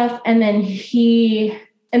this stuff. And then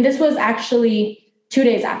and this was actually 2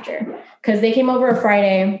 days after, because they came over a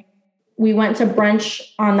Friday. We went to brunch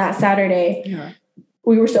on that Saturday. Yeah.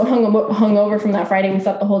 We were so hungover from that Friday. We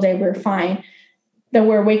slept the whole day. We were fine. Then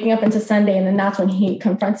we're waking up into Sunday, and then that's when he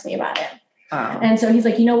confronts me about it. Wow. And so he's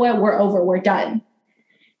like, you know what? We're over. We're done.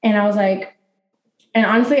 And I was like, and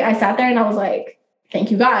honestly, I sat there and I was like,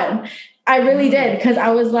 thank you, God. I really did. Because I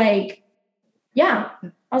was like, yeah.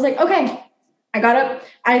 I was like, okay. I got up,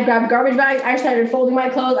 I grabbed garbage bags, I started folding my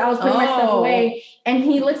clothes, I was putting my stuff away. And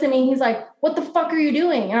he looks at me and he's like, what the fuck are you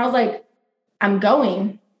doing? And I was like, I'm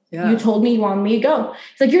going. Yeah. You told me you wanted me to go.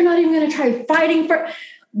 It's like, you're not even going to try fighting for...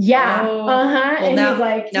 Yeah. Oh. Uh-huh. Well, and he's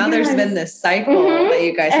like... Now there's been this cycle that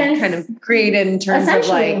you guys have kind of created in terms of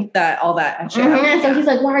like that, all that. Mm-hmm. So he's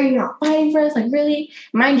like, why are you not fighting for us? Like, really?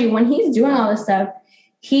 Mind you, when he's doing all this stuff,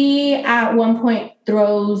 he at one point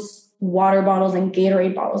throws water bottles and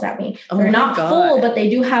Gatorade bottles at me. They're not full, but they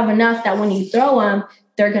do have enough that when you throw them,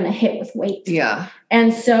 they're going to hit with weight. Yeah.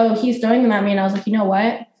 And so he's throwing them at me, and I was like, you know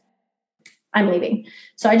what? I'm leaving.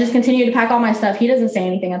 So I just continued to pack all my stuff. He doesn't say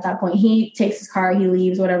anything at that point. He takes his car, he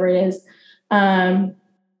leaves, whatever it is. I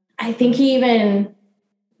think he even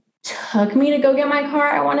took me to go get my car,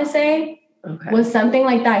 I want to say. was something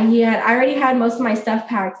like that. I already had most of my stuff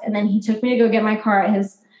packed, and then he took me to go get my car at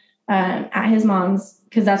his mom's,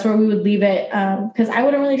 because that's where we would leave it, because I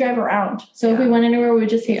wouldn't really drive around. So if we went anywhere, we would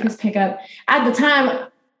just take his pickup. At the time,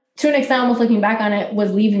 to an extent, almost looking back on it,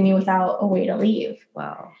 was leaving me without a way to leave.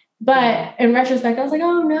 Wow. But in retrospect, I was like,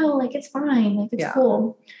 oh no, like it's fine. Like it's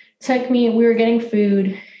cool. We were getting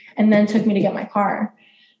food, and then took me to get my car.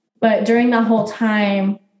 But during that whole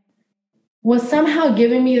time was somehow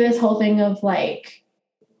giving me this whole thing of like,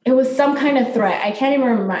 it was some kind of threat. I can't even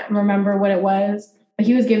remember what it was, but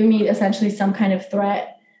he was giving me essentially some kind of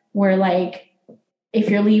threat where like, if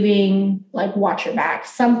you're leaving, like watch your back,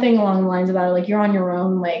 something along the lines of that, like you're on your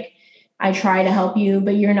own. Like I try to help you,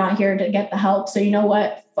 but you're not here to get the help. So you know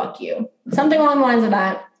what? Fuck you. Something along the lines of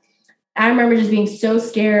that. I remember just being so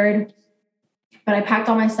scared, but I packed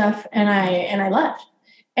all my stuff and I left.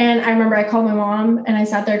 And I remember I called my mom and I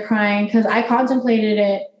sat there crying because I contemplated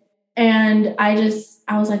it. And I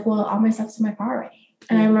was like, well, all my stuff's in my car already.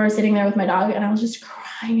 And I remember sitting there with my dog and I was just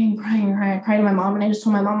crying. I cried to my mom, and I just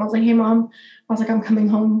told my mom, I was like, hey mom, I was like, I'm coming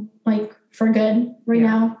home like for good right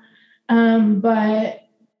now. But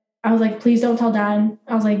I was like, please don't tell dad.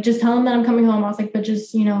 I was like, just tell him that I'm coming home. I was like, but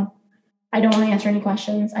just, I don't want to answer any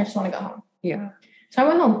questions. I just want to go home. Yeah. So I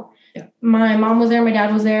went home. Yeah. My mom was there. My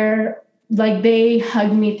dad was there. Like they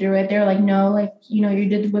hugged me through it. They were like, no, like, you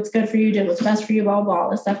did what's good for you, did what's best for you, blah, blah, blah, all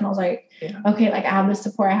this stuff. And I was like, okay, like I have this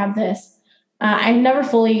support. I have this. I never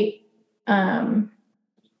fully unpacked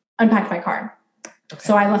my car. Okay.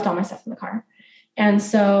 So I left all my stuff in the car. And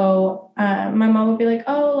so my mom would be like,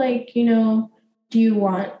 oh, like, do you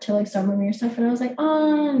want to like start moving your stuff? And I was like,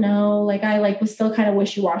 oh, no. Like I like was still kind of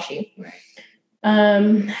wishy-washy.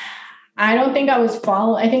 Right. I don't think I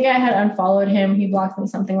I think I had unfollowed him. He blocked me,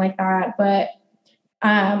 something like that. But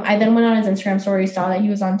I then went on his Instagram story, saw that he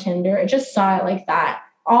was on Tinder. I just saw it like that,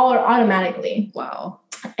 all automatically. Wow.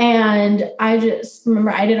 And I just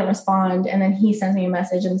remember I didn't respond. And then he sent me a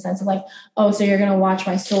message in the sense of like, oh, so you're going to watch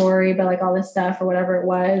my story, but like all this stuff or whatever it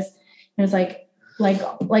was. It was like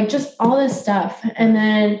just all this stuff. And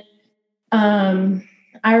then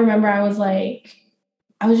I remember I was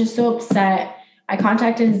just so upset. I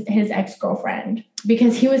contacted his ex-girlfriend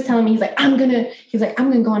because he was telling me, he's like, I'm going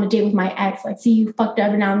to go on a date with my ex. Like, see, you fucked up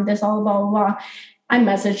and now this, all blah, blah, blah. I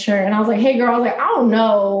messaged her and I was like, hey girl, I was like, I don't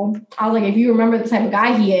know. I was like, if you remember the type of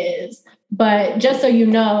guy he is, but just so you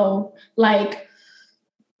know, like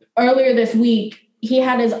earlier this week, he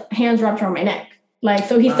had his hands wrapped around my neck. Like,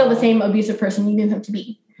 so he's still the same abusive person you knew him to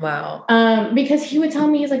be. Wow. Because he would tell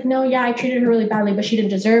me, he's like, no, yeah, I treated her really badly, but she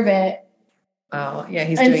didn't deserve it. Oh, yeah,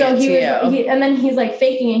 he's doing it to you. And then he's like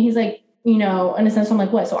faking it. He's like, in a sense, I'm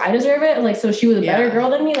like, what? So I deserve it? Like, so she was a better girl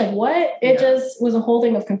than me? Like, what? It just was a whole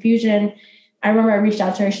thing of confusion. I remember I reached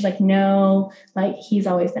out to her. She's like, no, like, he's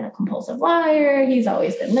always been a compulsive liar. He's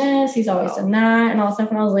always been this. He's always done that and all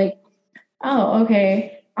stuff. And I was like, oh,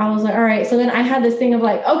 okay. I was like, all right. So then I had this thing of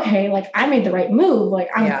like, okay, like I made the right move. Like,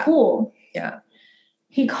 I'm cool. Yeah.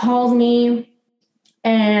 He calls me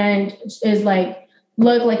and is like,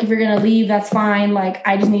 look, like if you're going to leave, that's fine. Like,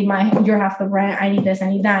 I just need your half the rent. I need this, I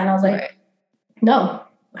need that. And I was like, no.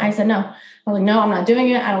 I said, no. I was like, no, I'm not doing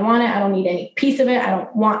it. I don't want it. I don't need any piece of it. I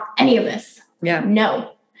don't want any of this. Yeah.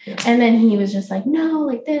 No. Yeah. And then he was just like, no,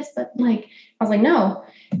 like this, but like, I was like, no.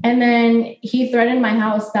 And then he threatened my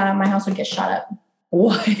house that my house would get shot up.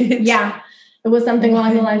 What? Yeah. It was something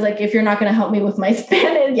along the lines like, if you're not going to help me with my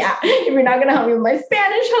Spanish, if you're not going to help me with my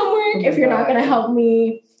Spanish homework, if you're not going to help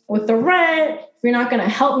me with the rent, if you're not going to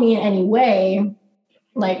help me in any way,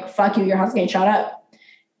 like, fuck you, your house is getting shot up.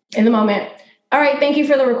 In the moment, all right, thank you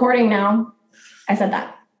for the recording now. I said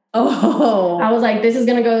that. Oh. I was like, this is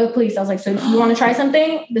going to go to the police. I was like, so you want to try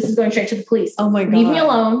something? This is going straight to the police. Oh my God. Leave me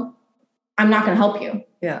alone. I'm not going to help you.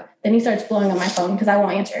 Yeah. Then he starts blowing up my phone because I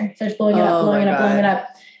won't answer. He starts blowing it up.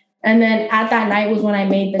 And then at that night was when I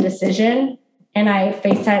made the decision, and I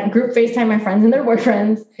group FaceTime my friends and their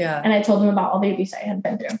boyfriends. Yeah. And I told them about all the abuse I had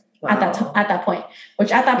been through at that point,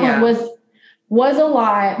 which at that point was a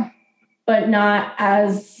lot, but not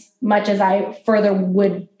as much as I further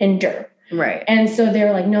would endure. Right. And so they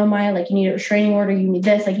were like, no, Maya, like you need a restraining order. You need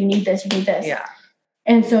this, like you need this, you need this. Yeah.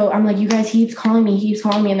 And so I'm like, you guys, he keeps calling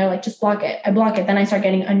me. And they're like, just block it. I block it. Then I start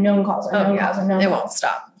getting unknown calls. It won't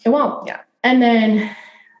stop. It won't. Yeah. And then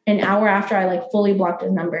an hour after I like fully blocked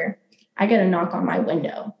his number, I get a knock on my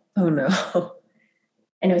window. Oh no.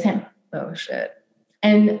 And it was him. Oh shit.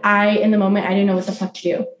 And in the moment, I didn't know what the fuck to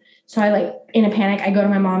do. So I like, in a panic, I go to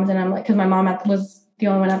my mom's and I'm like, cause my mom was the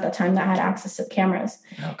only one at that time that had access to the cameras.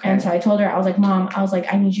 Okay. And so I told her, I was like, Mom, I was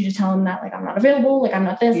like, I need you to tell him that like I'm not available, like I'm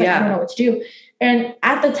not this, like I don't know what to do. And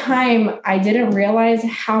at the time, I didn't realize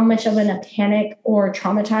how much of a panic or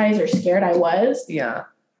traumatized or scared I was. Yeah.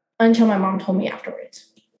 Until my mom told me afterwards.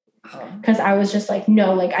 Because I was just like,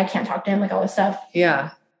 no, like I can't talk to him, like all this stuff.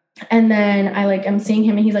 Yeah. And then I like I'm seeing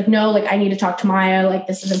him and he's like, no, like I need to talk to Maya, like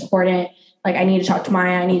this is important. Like I need to talk to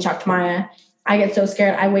Maya. I get so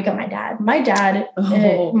scared. I wake up my dad. My dad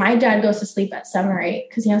goes to sleep at 7 or 8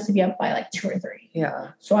 because he has to be up by like 2 or 3. Yeah.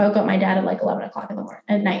 So I woke up my dad at like 11 o'clock in the morning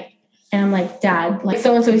at night. And I'm like, Dad, like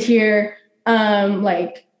so-and-so's here.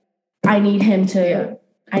 Like I need him to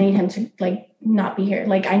like not be here.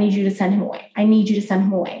 Like I need you to send him away.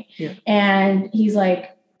 Yeah. And he's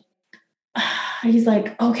like,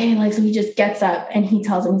 okay. Like, so he just gets up and he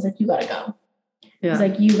tells him, he's like, you gotta go. Yeah. He's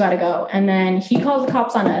like, you gotta go. And then he calls the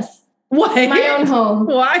cops on us. Why? My own home.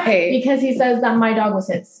 Why? Because he says that my dog was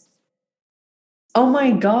his. Oh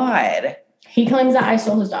my God. He claims that I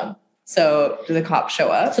stole his dog. So do the cops show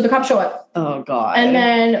up? So the cops show up. Oh God. And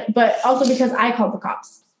then, but also because I called the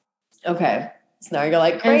cops. Okay. So now you're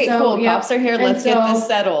like, great, cool. Yeah. Cops are here. Let's get this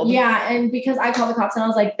settled. Yeah. And because I called the cops and I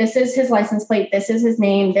was like, this is his license plate. This is his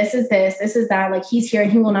name. This is this. This is that. Like he's here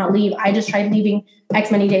and he will not leave. I just tried leaving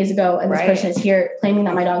X many days ago. And this person is here claiming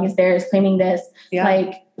that my dog is theirs, claiming this. Yeah.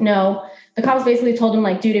 Like, no. The cops basically told him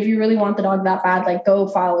like, dude, if you really want the dog that bad, like go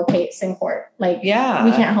file a case in court. Like, yeah,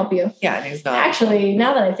 we can't help you. Yeah. And he's not. Actually,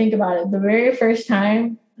 now that I think about it, the very first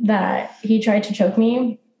time that he tried to choke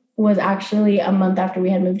me was actually a month after we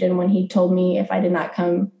had moved in when he told me if I did not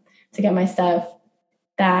come to get my stuff,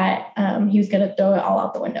 that he was going to throw it all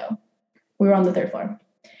out the window. We were on the 3rd floor.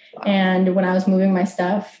 Wow. And when I was moving my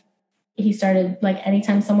stuff, he started like,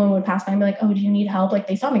 anytime someone would pass by and be like, oh, do you need help? Like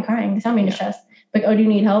they saw me crying. They saw me in distress. Like, oh, do you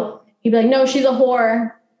need help? He'd be like, no, she's a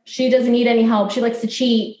whore. She doesn't need any help. She likes to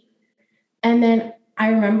cheat. And then I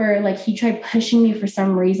remember like he tried pushing me for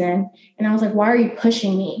some reason. And I was like, why are you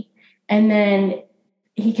pushing me? And then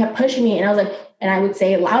he kept pushing me and I was like, and I would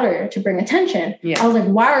say it louder to bring attention. Yeah. I was like,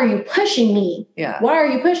 why are you pushing me? Yeah. Why are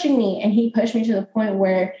you pushing me? And he pushed me to the point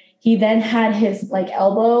where he then had his like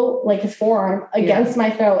elbow, like his forearm against my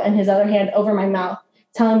throat and his other hand over my mouth,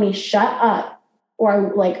 telling me, shut up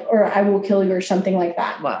or I will kill you or something like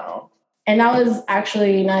that. Wow. And that was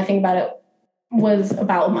actually, now I think about it, was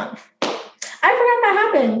about a month. I forgot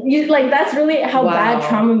that happened. That's really how bad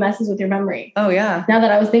trauma messes with your memory. Oh yeah. Now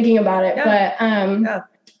that I was thinking about it. Yeah.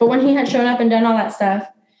 But when he had shown up and done all that stuff,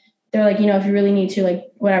 they're like, if you really need to, like,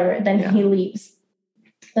 whatever, then he leaves.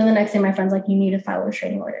 Then the next day my friend's like, you need to file a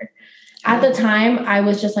restraining order. At the time, I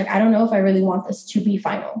was just like, I don't know if I really want this to be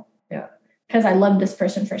final. Yeah. Because I loved this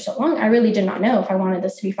person for so long. I really did not know if I wanted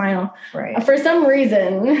this to be final. Right. For some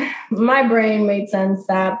reason, my brain made sense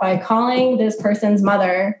that by calling this person's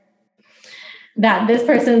mother, that this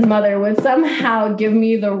person's mother would somehow give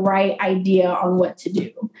me the right idea on what to do.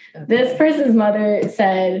 Okay. This person's mother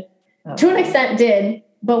said, to an extent did,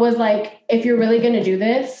 but was like, if you're really going to do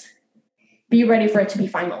this, be ready for it to be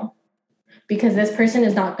final. Because this person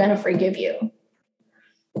is not going to forgive you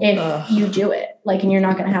if you do it. Like, and you're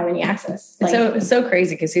not going to have any access. Like, it's so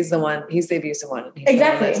crazy because he's the abusive one. He's exactly. The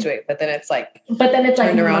one that's doing it. But then it's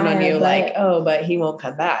turned around on you like, oh, but he won't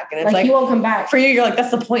come back. And it's like, he won't come back. For you, you're like,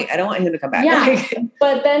 that's the point. I don't want him to come back. Yeah.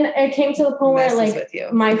 But then it came to the point where like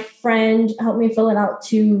my friend helped me fill it out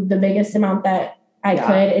to the biggest amount that I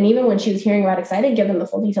could. And even when she was hearing about it, because I didn't give them the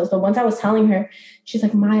full details. But once I was telling her, she's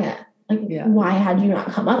like, Maya, why had you not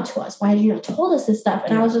come up to us? Why had you not told us this stuff?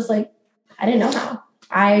 And I was just like, I didn't know how.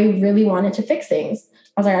 I really wanted to fix things.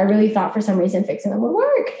 I was like, I really thought for some reason fixing them would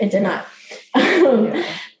work. It did not.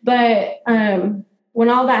 But when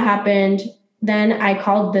all that happened, then I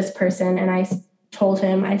called this person and I told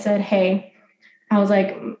him, I said, hey, I was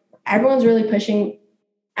like, everyone's really pushing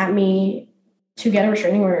at me to get a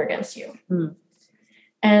restraining order against you. Mm.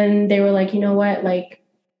 And they were like, you know what? Like,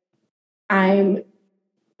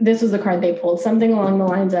 this was the card they pulled, something along the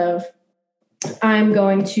lines of, I'm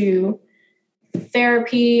going to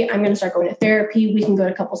therapy. I'm going to start going to therapy. We can go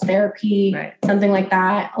to couples therapy, something like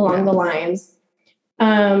that along the lines.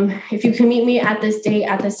 If you can meet me at this date,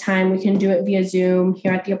 at this time, we can do it via Zoom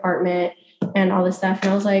here at the apartment and all this stuff.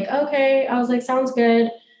 And I was like, okay. I was like, sounds good.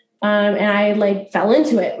 And I like fell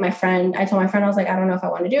into it. I told my friend, I was like, I don't know if I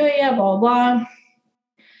want to do it yet, blah, blah, blah.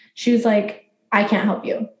 She was like, I can't help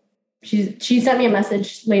you. She sent me a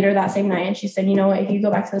message later that same night and she said, you know what, if you go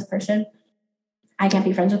back to this person, I can't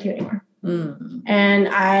be friends with you anymore. Mm. And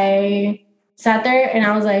I sat there and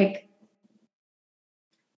I was like,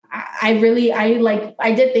 I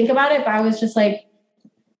did think about it, but I was just like,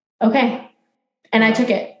 okay. And I took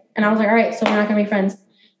it. And I was like, all right, so we're not going to be friends.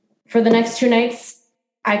 For the next 2 nights,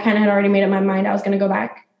 I kind of had already made up my mind. I was going to go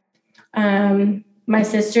back. My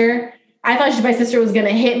sister, I thought my sister was going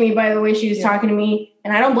to hit me by the way she was talking to me.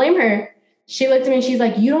 And I don't blame her. She looked at me and she's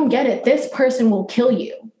like, you don't get it. This person will kill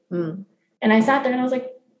you. And I sat there and I was like,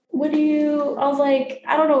 I was like,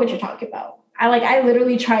 I don't know what you're talking about. I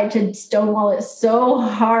literally tried to stonewall it so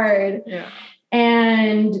hard. Yeah.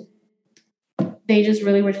 And they just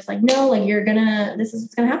really were just like, no, like this is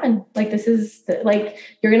what's going to happen. Like, this is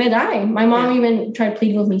you're going to die. My mom even tried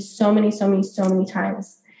pleading with me so many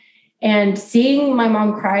times. And seeing my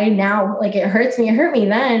mom cry now, like, it hurts me. It hurt me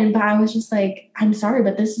then, but I was just like, I'm sorry,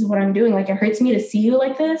 but this is what I'm doing. Like, it hurts me to see you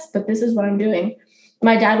like this, but this is what I'm doing.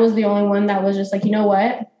 My dad was the only one that was just like, you know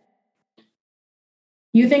what?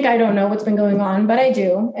 You think I don't know what's been going on, but I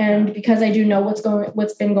do. And because I do know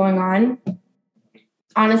what's been going on,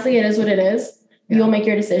 honestly, it is what it is. Yeah. You'll make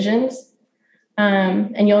your decisions,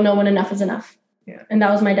 and you'll know when enough is enough. Yeah. And that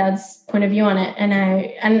was my dad's point of view on it.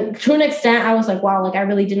 And to an extent, I was like, wow, like, I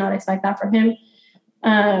really did not expect that from him.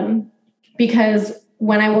 Because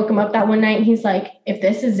when I woke him up that one night, he's like, if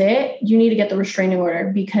this is it, you need to get the restraining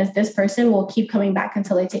order, because this person will keep coming back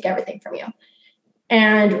until they take everything from you.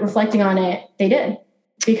 And reflecting on it, they did.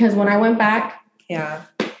 Because when I went back, that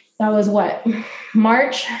was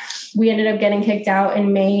March. We ended up getting kicked out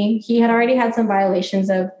in May. He had already had some violations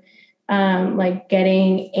of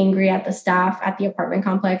getting angry at the staff at the apartment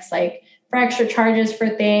complex, like for extra charges for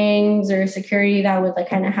things, or security that would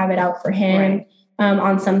kind of have it out for him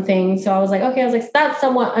on some things. So I was like, okay, that's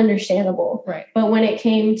somewhat understandable. Right. But when it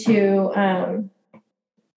came to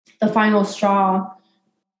the final straw,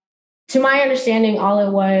 to my understanding, all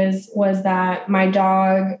it was that my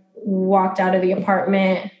dog walked out of the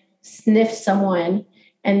apartment, sniffed someone,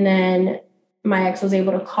 and then my ex was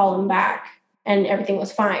able to call him back and everything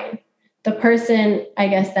was fine. The person, I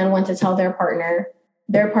guess, then went to tell their partner.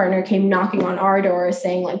 Their partner came knocking on our door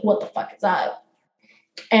saying, like, what the fuck is up?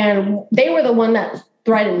 And they were the one that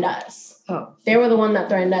threatened us. Oh. They were the one that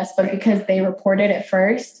threatened us, but because they reported it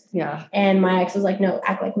first. Yeah. And my ex was like, no,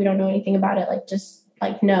 act like we don't know anything about it. Like, just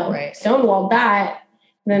no. Right. Stonewalled that.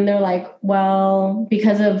 And then they're like, well,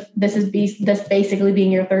 because of this basically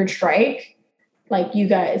being your third strike, like, you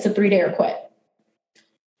guys, it's a 3-day or quit.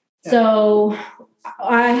 Yeah. So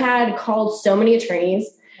I had called so many attorneys,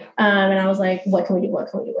 and I was like, what can we do?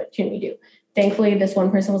 What can we do? Thankfully, this one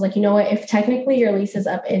person was like, you know what? If technically your lease is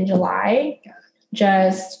up in July,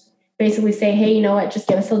 just basically say, hey, you know what? Just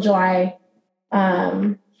give us till July.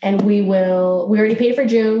 And we already paid for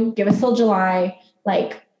June. Give us till July.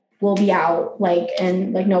 Like, we'll be out,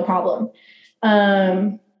 and no problem.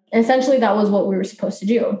 Essentially that was what we were supposed to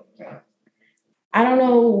do. Yeah. I don't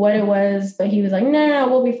know what it was, but he was like, no,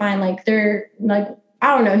 we'll be fine. Like, they're like,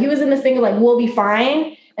 I don't know. He was in this thing of like, we'll be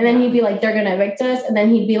fine. And then he'd be like, they're going to evict us. And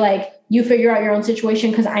then he'd be like, you figure out your own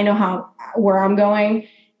situation, because I know where I'm going.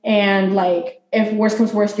 And like, if worst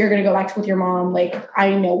comes worst, you're going to go back with your mom. Like,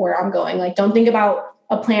 I know where I'm going. Like, don't think about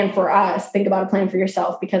a plan for us. Think about a plan for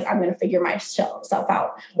yourself, because I'm going to figure myself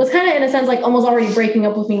out. Was kind of, in a sense, like almost already breaking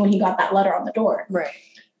up with me when he got that letter on the door. Right.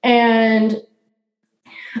 And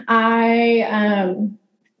I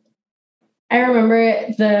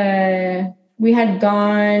remember we'd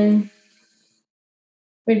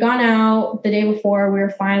gone out the day before. We were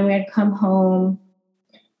fine. We had come home.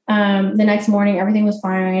 The next morning, everything was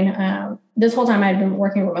fine. This whole time I had been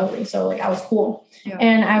working remotely, so like I was cool. Yeah.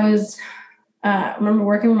 And I was, remember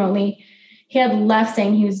working remotely. He had left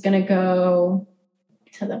saying he was going to go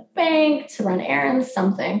to the bank to run errands,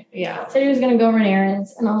 something. Yeah. Said he was going to go run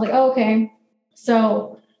errands. And I was like, oh, okay.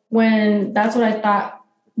 So when that's what I thought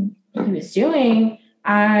he was doing,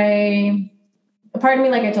 part of me,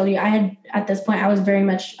 like I told you, at this point, I was very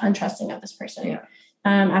much untrusting of this person. Yeah.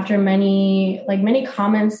 After many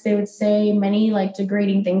comments they would say, many like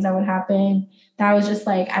degrading things that would happen, that I was just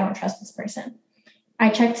like, I don't trust this person. I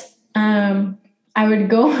checked, I would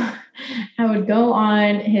go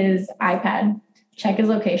on his iPad, check his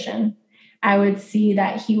location. I would see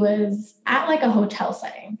that he was at like a hotel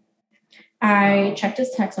setting. I checked his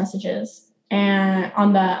text messages and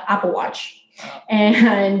on the Apple Watch,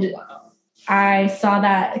 and I saw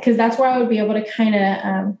that, because that's where I would be able to kind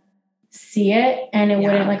of see it, and it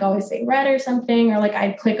wouldn't like always say read or something, or like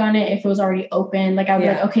I'd click on it if it was already open. Like I would be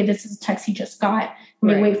like, okay, this is a text he just got.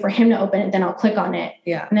 Let me wait for him to open it, then I'll click on it.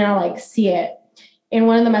 Yeah. And then I'll like see it. In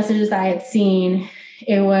one of the messages that I had seen,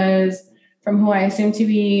 it was from who I assumed to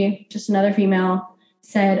be just another female,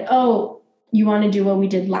 said, oh, you want to do what we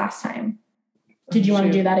did last time? Did you want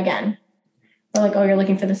to do that again? Or like, oh, you're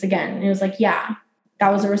looking for this again? And it was like, yeah.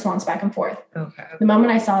 That was a response back and forth. Okay. The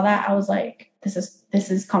moment I saw that, I was like, this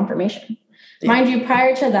is confirmation. Yeah. Mind you,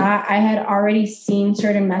 prior to that, I had already seen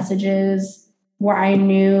certain messages where I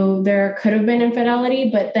knew there could have been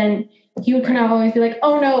infidelity, but then he would kind of always be like,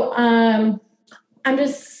 oh no, I'm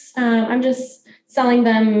just selling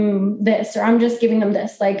them this, or I'm just giving them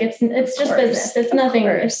this. Like it's just business. It's nothing.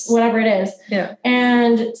 It's whatever it is. Yeah.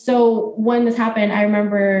 And so when this happened, I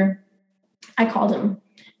remember I called him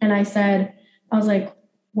and I was like,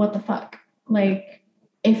 what the fuck? Like,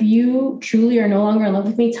 if you truly are no longer in love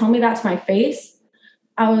with me, tell me that to my face.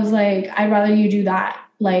 I was like, I'd rather you do that.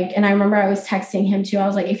 Like, and I remember I was texting him too. I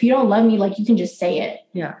was like, if you don't love me, like, you can just say it.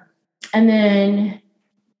 Yeah. And then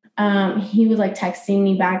he was like texting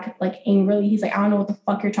me back, like angrily. He's like, I don't know what the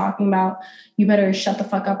fuck you're talking about. You better shut the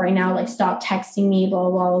fuck up right now. Like, stop texting me,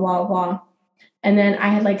 blah, blah, blah, blah. And then I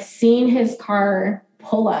had like seen his car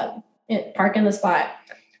pull up, park in the spot.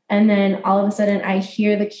 And then all of a sudden I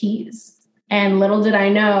hear the keys. And little did I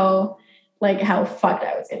know like how fucked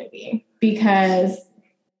I was going to be, because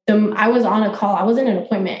I was on a call. I was in an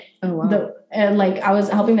appointment. Oh, wow. I was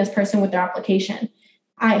helping this person with their application.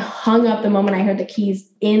 I hung up the moment I heard the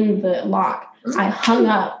keys in the lock. I hung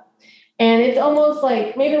up, and it's almost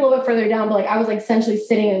like maybe a little bit further down, but like I was like essentially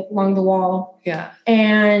sitting along the wall. Yeah.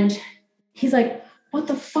 And he's like, what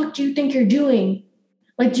the fuck do you think you're doing?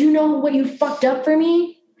 Like, do you know what you fucked up for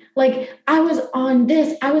me? Like, I was on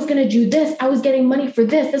this. I was going to do this. I was getting money for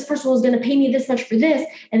this. This person was going to pay me this much for this.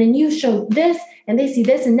 And then you showed this and they see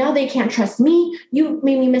this and now they can't trust me. You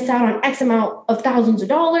made me miss out on X amount of thousands of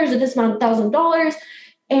dollars or this amount of $1,000.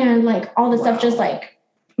 And like all this stuff, just like,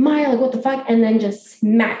 Maya, like what the fuck? And then just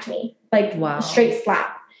smacked me, like straight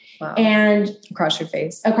slap. Wow. And across your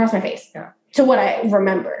face. Across my face. Yeah. To what I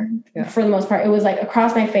remember for the most part, it was like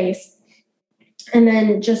across my face. And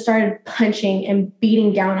then just started punching and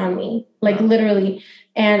beating down on me, like literally.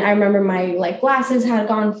 And I remember my like glasses had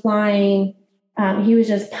gone flying. He was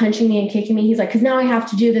just punching me and kicking me. He's like, because now I have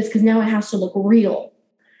to do this, because now it has to look real.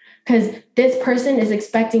 Because this person is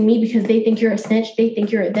expecting me because they think you're a snitch. They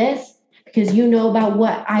think you're a this, because you know about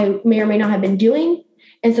what I may or may not have been doing.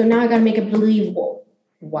 And so now I got to make it believable.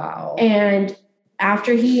 Wow. And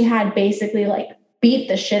after he had basically like beat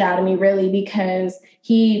the shit out of me, really, because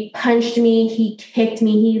he punched me, he kicked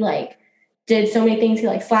me, he like did so many things. He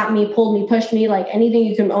like slapped me, pulled me, pushed me, like anything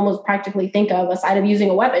you can almost practically think of aside of using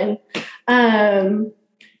a weapon. And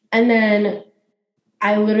then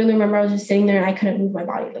I literally remember I was just sitting there and I couldn't move my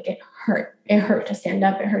body. Like it hurt. It hurt to stand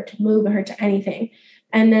up. It hurt to move. It hurt to anything.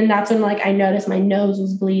 And then that's when like I noticed my nose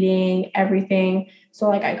was bleeding, everything. So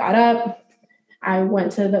like I got up. I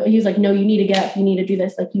went to he was like, no, you need to get up. You need to do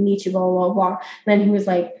this. Like, you need to, blah, blah, blah. And then he was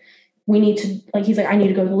like, we need to, like, he's like, I need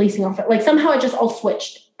to go to the leasing office. Like, somehow it just all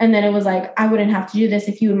switched. And then it was like, I wouldn't have to do this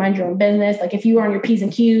if you would mind your own business. Like, if you were on your P's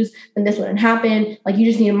and Q's, then this wouldn't happen. Like, you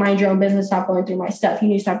just need to mind your own business. Stop going through my stuff. You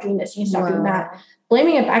need to stop doing this. You need to stop doing that.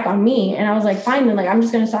 Blaming it back on me. And I was like, fine, then like, I'm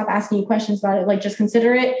just going to stop asking you questions about it. Like, just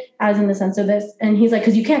consider it as in the sense of this. And he's like,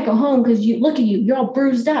 because you can't go home because you look at you, you're all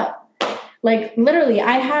bruised up. Like literally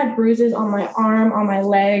I had bruises on my arm, on my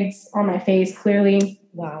legs, on my face, clearly.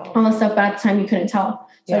 Wow. All the stuff, but at the time you couldn't tell.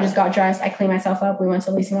 So I just got dressed. I cleaned myself up. We went to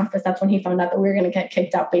the leasing office. That's when he found out that we were going to get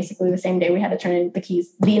kicked out basically the same day. We had to turn in the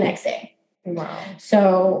keys the next day. Wow.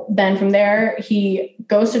 So then from there, he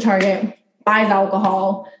goes to Target, buys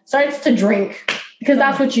alcohol, starts to drink, because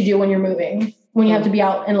that's what you do when you're moving. When you have to be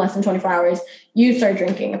out in less than 24 hours, you start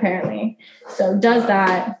drinking apparently. So does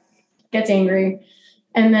that, gets angry.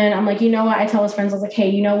 And then I'm like, you know what? I tell his friends, I was like, hey,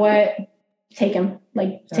 you know what? Take him.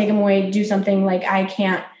 Like, take him away. Do something. Like, I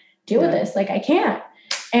can't deal with this. Like, I can't.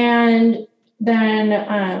 And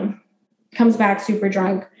then comes back super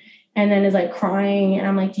drunk and then is like crying. And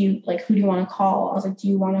I'm like, who do you want to call? I was like, do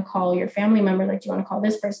you want to call your family member? Like, do you want to call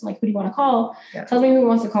this person? Like, who do you want to call? Yeah. Tells me who he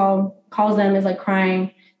wants to call, calls them, is like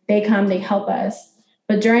crying. They come, they help us.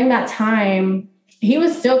 But during that time, he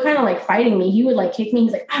was still kind of like fighting me. He would like kick me.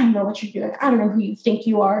 He's like, I don't know what you're doing. I don't know who you think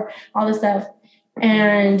you are, all this stuff.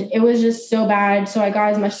 And it was just so bad. So I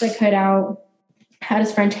got as much as I could out, had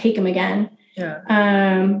his friend take him again. Yeah.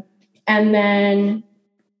 And then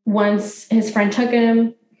once his friend took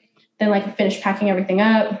him, then like finished packing everything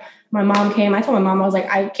up. My mom came. I told my mom, I was like,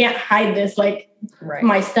 I can't hide this, like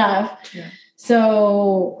my stuff. Yeah.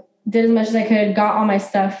 So did as much as I could, got all my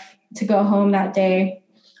stuff to go home that day.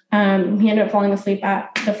 He ended up falling asleep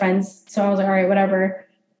at the friend's. So I was like, all right, whatever.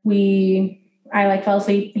 I like fell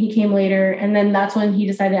asleep. He came later. And then that's when he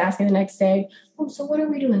decided to ask me the next day, oh, so what are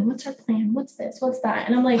we doing? What's our plan? What's this? What's that?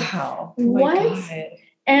 And I'm like, wow, what?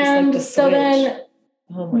 And like so then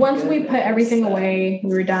once we put everything away, we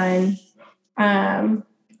were done.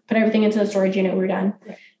 Put everything into the storage unit, we were done.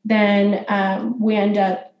 Then we end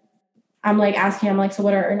up I'm like asking him, like, so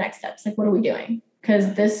what are our next steps? Like, what are we doing?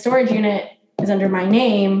 Because this storage unit is under my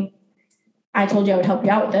name. I told you I would help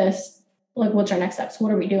you out with this. Like, what's our next steps?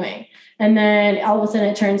 What are we doing? And then all of a sudden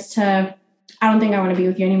it turns to, I don't think I want to be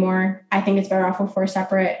with you anymore. I think it's better off if we're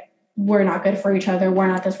separate. We're not good for each other. We're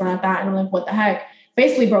not this, we're not that. And I'm like, what the heck?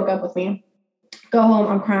 Basically broke up with me. Go home,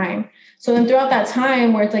 I'm crying. So then throughout that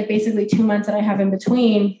time where it's like basically 2 months that I have in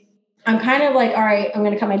between, I'm kind of like, all right, I'm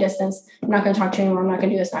going to cut my distance. I'm not going to talk to you anymore. I'm not going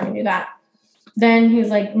to do this, not going to do that. Then he was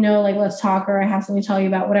like, no, like, let's talk, or I have something to tell you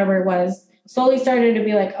about, whatever it was. Slowly started to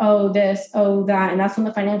be like, oh, this, oh, that. And that's when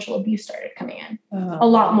the financial abuse started coming in a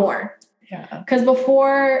lot more. Yeah. Because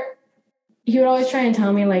before, he would always try and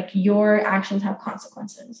tell me, like, your actions have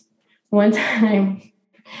consequences. One time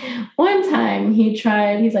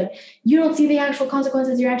he's like, you don't see the actual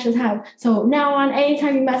consequences your actions have. So now on,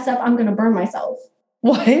 anytime you mess up, I'm going to burn myself.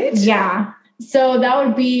 What? Yeah. So that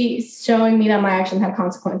would be showing me that my actions had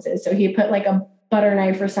consequences. So he put like a butter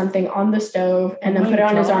knife or something on the stove and then put it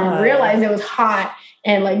on his arm, realized it was hot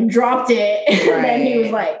and like dropped it. And then he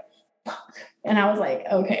was like, fuck. And I was like,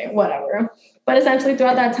 okay, whatever. But essentially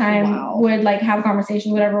throughout that time would like have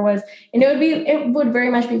conversations, whatever it was. And it would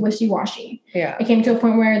very much be wishy-washy. Yeah. It came to a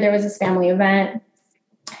point where there was this family event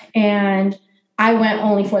and I went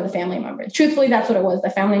only for the family member. Truthfully, that's what it was. The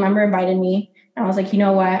family member invited me and I was like, you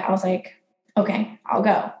know what? I was like, okay, I'll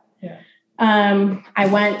go. Yeah. I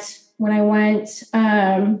went. When I went,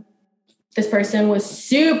 this person was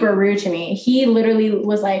super rude to me. He literally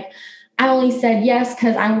was like, I only said yes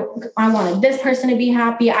because I wanted this person to be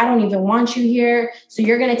happy. I don't even want you here. So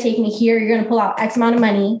you're going to take me here. You're going to pull out X amount of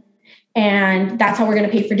money. And that's how we're going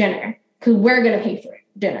to pay for dinner. Because we're going to pay for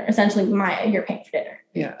dinner. Essentially, you're paying for dinner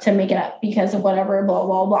to make it up because of whatever, blah,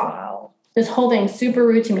 blah, blah. Wow. This whole thing, super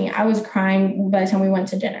rude to me. I was crying by the time we went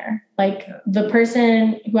to dinner. Like, the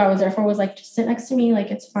person who I was there for was like, just sit next to me.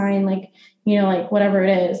 Like, it's fine. Like, you know, like, whatever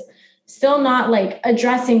it is. Still not, like,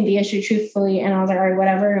 addressing the issue truthfully. And I was like, all right,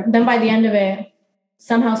 whatever. Then by the end of it,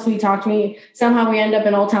 somehow sweet talked me. Somehow we end up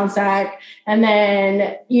in Old Town Sac. And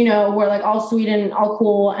then, you know, we're, like, all sweet and all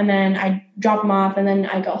cool. And then I drop him off and then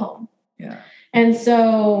I go home. Yeah. And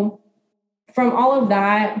so from all of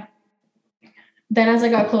that, then as I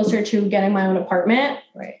got closer to getting my own apartment,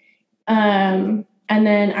 and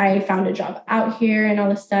then I found a job out here and all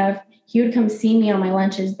this stuff, he would come see me on my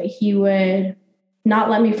lunches, but he would not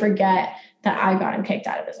let me forget that I got him kicked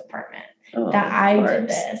out of his apartment, that I did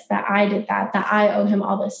this, that I did that I owe him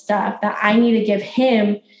all this stuff, that I need to give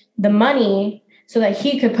him the money so that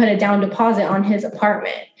he could put a down deposit on his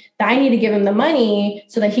apartment, that I need to give him the money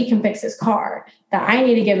so that he can fix his car, that I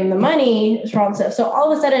need to give him the money for all this stuff. So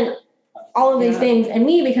all of a sudden, all of these things, and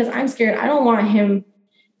me, because I'm scared, I don't want him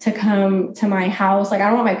to come to my house. Like, I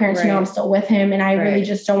don't want my parents to know I'm still with him, and I really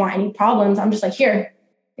just don't want any problems. I'm just like, here,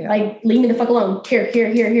 like, leave me the fuck alone. Here.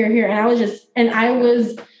 And I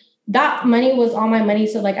was, that money was all my money.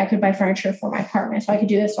 So like, I could buy furniture for my apartment. So I could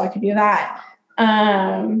do this, so I could do that.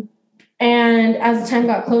 And as the time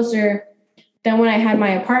got closer, then when I had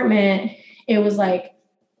my apartment, it was like,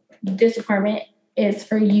 this apartment is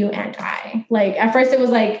for you and I. Like, at first it was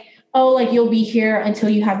like, oh, like, you'll be here until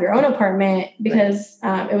you have your own apartment, because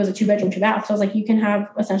it was a 2-bedroom, 2-bath. So I was like, you can have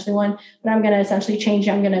essentially one, but I'm going to essentially change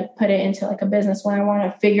it. I'm going to put it into like a business when I want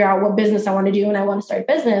to figure out what business I want to do and I want to start a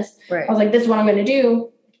business. I was like, this is what I'm going to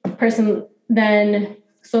do. Person then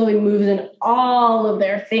slowly moves in all of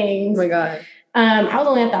their things. Oh my God. I was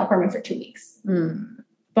only at that apartment for 2 weeks.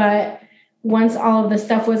 But once all of the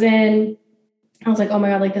stuff was in, I was like, oh my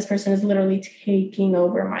God, like, this person is literally taking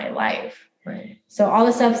over my life. So all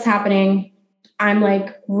this stuff's happening. I'm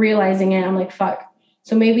like realizing it. I'm like, fuck.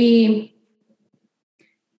 So maybe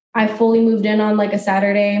I fully moved in on like a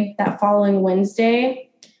Saturday. That following Wednesday,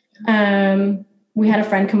 we had a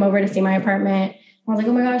friend come over to see my apartment. I was like,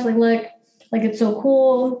 oh my gosh, like, look, like, it's so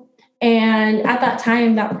cool. And at that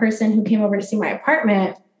time, that person who came over to see my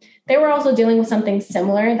apartment, they were also dealing with something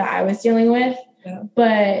similar that I was dealing with.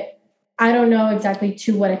 But I don't know exactly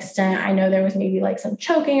to what extent. I know there was maybe like some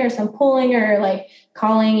choking or some pulling or like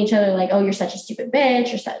calling each other like, oh, you're such a stupid bitch,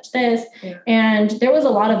 you're such this. And there was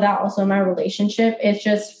a lot of that also in my relationship. It's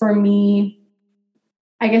just, for me,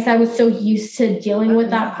 I guess I was so used to dealing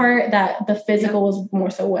with that part that the physical was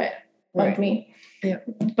more so what bugged me.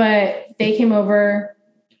 But they came over.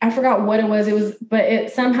 I forgot what it was, but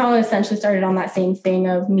it somehow essentially started on that same thing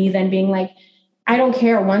of me then being like, I don't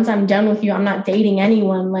care. Once I'm done with you, I'm not dating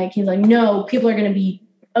anyone. Like, he's like, no, people are going to be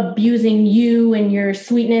abusing you and your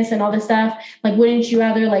sweetness and all this stuff. Like, wouldn't you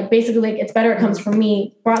rather, like, basically, like, it's better it comes from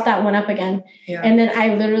me. Brought that one up again. And then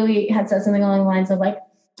I literally had said something along the lines of like,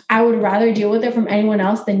 I would rather deal with it from anyone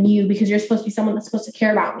else than you, because you're supposed to be someone that's supposed to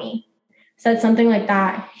care about me. said something like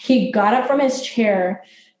that. He got up from his chair,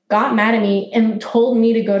 got mad at me, and told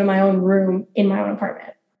me to go to my own room in my own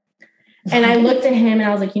apartment. And I looked at him and I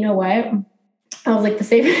was like, you know what? I was like,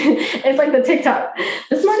 it's like the TikTok.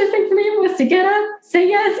 The smartest thing for me was to get up, say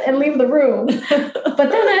yes, and leave the room. But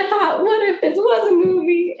then I thought, what if this was a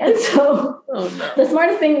movie? And so the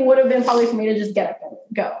smartest thing would have been probably for me to just get up and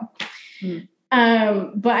go.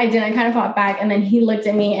 But I didn't. I kind of fought back. And then he looked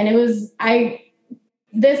at me and it was,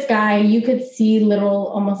 this guy, you could see little,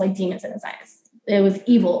 almost like demons in his eyes. It was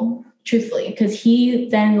evil, truthfully, because he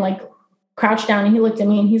then like crouched down and he looked at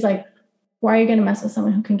me and he's like, why are you going to mess with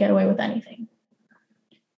someone who can get away with anything?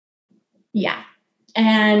 Yeah.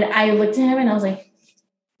 And I looked at him and I was like,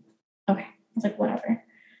 okay. I was like, whatever.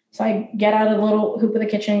 So I get out of the little hoop of the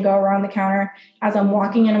kitchen, go around the counter. As I'm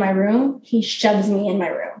walking into my room, he shoves me in my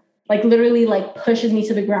room, like literally like pushes me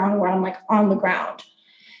to the ground where I'm like on the ground.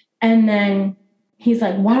 And then he's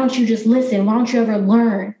like, why don't you just listen? Why don't you ever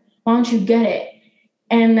learn? Why don't you get it?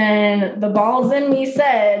 And then the balls in me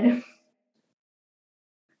said,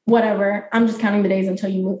 whatever, I'm just counting the days until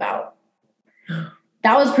you move out.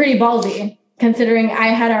 That was pretty ballsy, considering I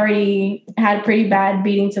had already had pretty bad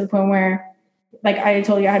beating to the point where, like I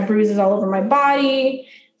told you, I had bruises all over my body.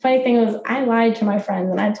 Funny thing was, I lied to my friends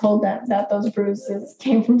and I told them that those bruises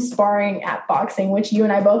came from sparring at boxing, which you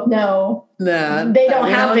and I both know they don't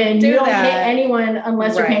happen. You don't hit anyone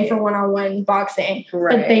unless you're paying for one-on-one boxing.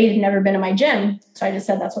 But they'd never been in my gym. So I just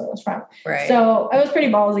said that's what it was from. So it was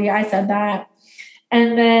pretty ballsy. I said that.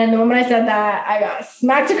 And then the moment I said that, I got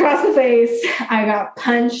smacked across the face. I got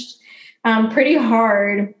punched pretty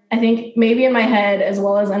hard. I think maybe in my head as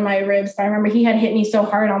well as in my ribs. But I remember he had hit me so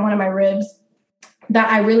hard on one of my ribs that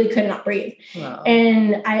I really could not breathe. Wow.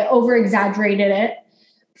 And I over-exaggerated it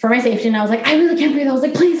for my safety. And I was like, I really can't breathe. I was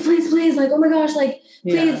like, please, please, please. Like, oh my gosh, like,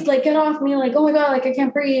 please, like, get off me. Like, oh my God, like, I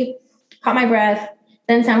can't breathe. Caught my breath.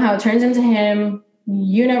 Then somehow it turns into him.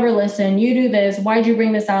 You never listen. You do this. Why'd you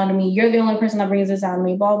bring this out to me? You're the only person that brings this out to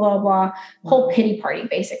me. Blah, blah, blah. Whole pity party,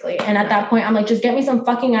 basically. And at that point, I'm like, just get me some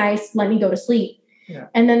fucking ice. Let me go to sleep. Yeah.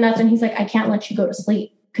 And then that's when he's like, I can't let you go to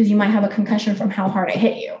sleep because you might have a concussion from how hard I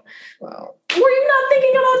hit you. Wow. Were you not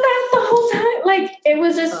thinking about that the whole time? Like, it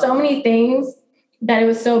was just so many things that it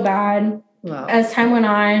was so bad. Wow. As time went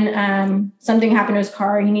on, something happened to his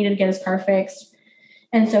car. He needed to get his car fixed.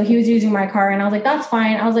 And so he was using my car. And I was like, that's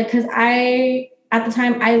fine. I was like, because at the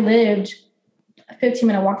time, I lived a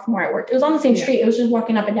 15-minute walk from where I worked. It was on the same street. It was just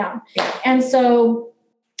walking up and down. Yeah. And so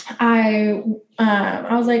I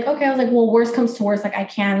was like, okay. I was like, well, worst comes to worst. Like,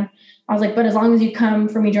 I was like, but as long as you come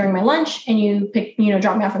for me during my lunch and you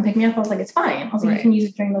drop me off and pick me up, I was like, it's fine. I was like, you can use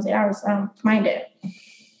it during those 8 hours. I don't mind it.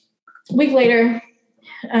 A week later,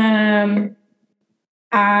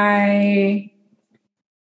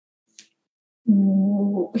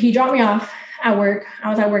 he dropped me off at work. I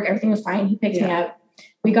was at work. Everything was fine. He picked me up.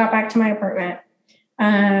 We got back to my apartment.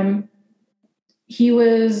 He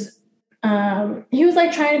was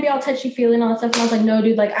like trying to be all touchy feely and all that stuff. And I was like, no,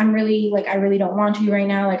 dude, like, I really don't want to right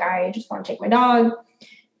now. Like, I just want to take my dog.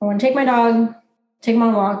 I want to take my dog, take him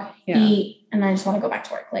on a walk, eat, and I just want to go back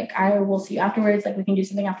to work. Like, I will see you afterwards. Like, we can do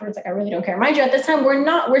something afterwards. Like, I really don't care. Mind you, at this time,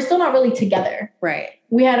 we're still not really together. Right.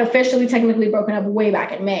 We had officially technically broken up way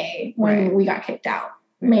back in May when we got kicked out,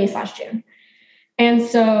 May/June. And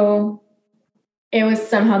so it was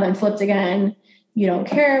somehow then flipped again. You don't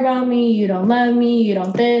care about me. You don't love me. You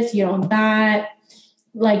don't this. You don't that.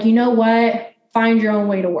 Like, you know what? Find your own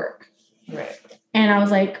way to work. Right. And I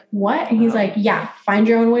was like, what? And he's like, yeah, find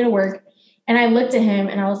your own way to work. And I looked at him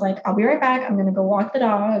and I was like, I'll be right back. I'm going to go walk the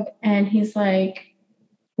dog. And he's like,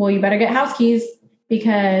 well, you better get house keys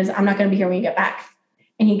because I'm not going to be here when you get back.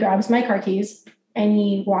 And he grabs my car keys and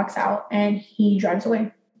he walks out and he drives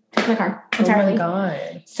away. Took my car entirely. Oh my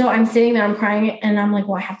God. So I'm sitting there, I'm crying, and I'm like,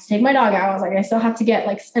 well, I have to take my dog out. I was like, I still have to get,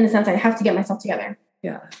 like, in a sense, I have to get myself together.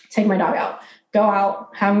 Yeah. Take my dog out, go out,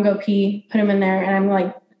 have him go pee, put him in there. And I'm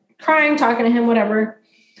like crying, talking to him, whatever.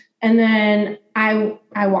 And then I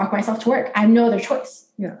walk myself to work. I have no other choice.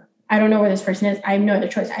 Yeah. I don't know where this person is. I have no other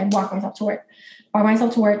choice. I walk myself to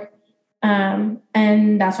work.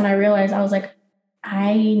 And that's when I realized, I was like,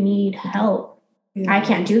 I need help. Yeah. I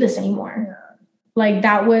can't do this anymore. Yeah. Like,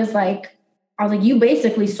 that was like, I was like, you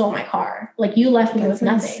basically stole my car. Like, you left me with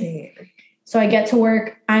nothing. Insane. So I get to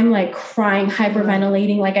work. I'm like crying,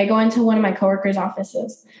 hyperventilating. Like, I go into one of my coworkers'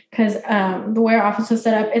 offices because the way our office was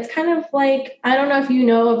set up, it's kind of like, I don't know if you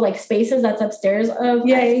know of like spaces that's upstairs of.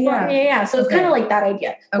 Yeah. So it's kind of like that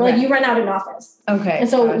idea. Okay. Where, like, you rent out an office. Okay. And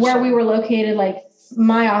so where we were located, like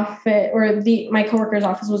my office or my coworker's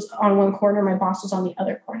office was on one corner. My boss was on the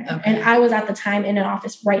other corner. Okay. And I was at the time in an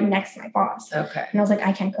office right next to my boss. Okay. And I was like,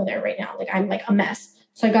 I can't go there right now. Like, I'm like a mess.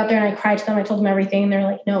 So I got there and I cried to them. I told them everything. And they're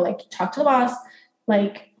like, no, like talk to the boss.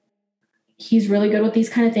 Like, he's really good with these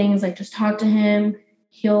kind of things. Like, just talk to him.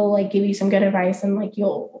 He'll like give you some good advice and like,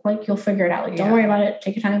 you'll figure it out. Like, don't worry about it.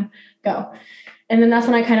 Take your time, go. And then that's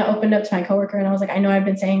when I kind of opened up to my coworker and I was like, I know I've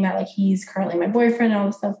been saying that like he's currently my boyfriend and all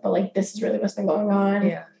this stuff, but like this is really what's been going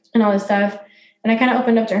on and all this stuff. And I kind of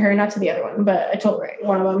opened up to her, not to the other one, but I told her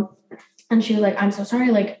one of them. And she was like, I'm so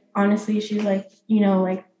sorry. Like, honestly, she's like, you know,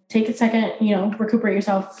 like take a second, you know, recuperate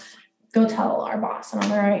yourself, go tell our boss. And I'm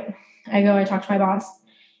like, all right. I talk to my boss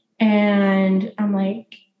and I'm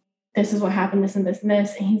like, this is what happened, this and this and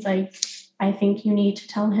this. And he's like, I think you need to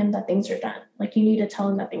tell him that things are done. Like, you need to tell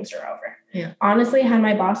him that things are over. Yeah. Honestly, had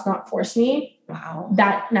my boss not forced me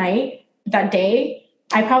that night, that day,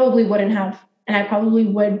 I probably wouldn't have. And I probably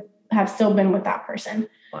would have still been with that person.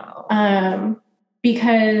 Wow.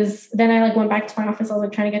 Because then I like went back to my office. I was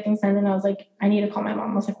like trying to get things done. And I was like, I need to call my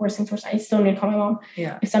mom. I was like, worst things first. I still need to call my mom.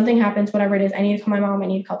 Yeah. If something happens, whatever it is, I need to call my mom. I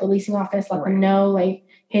need to call the leasing office, let them know like,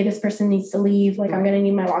 hey, this person needs to leave. Like, I'm going to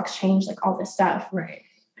need my locks changed, like all this stuff. Right.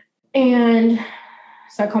 And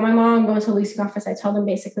so I call my mom, go to the leasing office. I tell them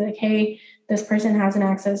basically like, hey, this person has an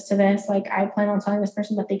access to this. Like, I plan on telling this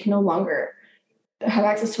person that they can no longer have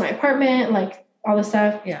access to my apartment, like all this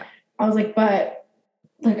stuff. Yeah. I was like, but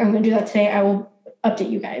like, I'm going to do that today. I will update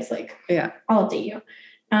you guys. Like, yeah, I'll update you.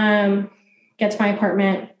 Get to my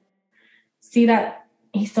apartment, see that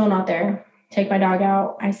he's still not there. Take my dog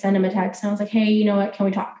out. I send him a text and I was like, hey, you know what? Can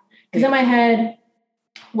we talk? Because in my head,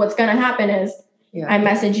 what's going to happen is I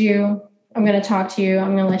message you. I'm going to talk to you.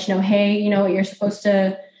 I'm going to let you know, hey, you know what? You're supposed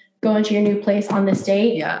to go into your new place on this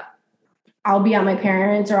date. Yeah. I'll be at my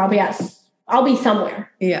parents or I'll be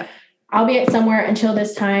somewhere. Yeah. I'll be at somewhere until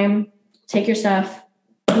this time. Take your stuff,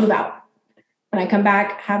 move out. When I come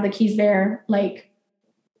back, have the keys there, like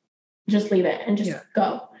just leave it and just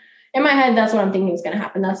go. In my head, that's what I'm thinking is going to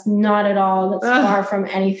happen. That's not at all. That's far from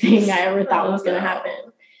anything I ever thought was going to happen.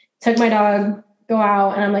 Took my dog, go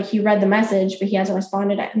out, and I'm like, he read the message, but he hasn't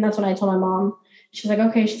responded. And that's when I told my mom. She's like,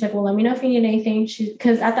 okay. She's like, well, let me know if you need anything.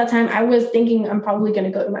 Because at that time, I was thinking I'm probably going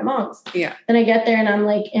to go to my mom's. Yeah. Then I get there and I'm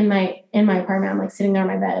like in my apartment. I'm like sitting there on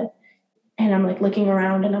my bed, and I'm like looking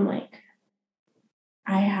around, and I'm like,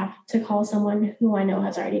 I have to call someone who I know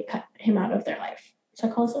has already cut him out of their life. So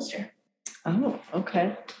I call his sister. Oh,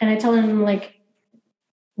 okay. And I tell him, like,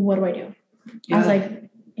 what do I do? Yeah. I was like,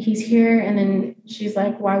 he's here. And then she's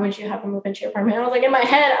like, why would you have him move into your apartment? And I was like, in my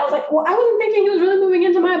head, I was like, well, I wasn't thinking he was really moving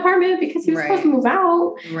into my apartment because he was supposed to move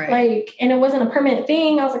out. Right. Like, and it wasn't a permanent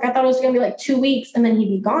thing. I was like, I thought it was going to be like 2 weeks and then he'd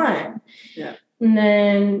be gone. Yeah. And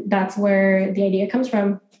then that's where the idea comes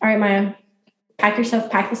from. All right, Maya, pack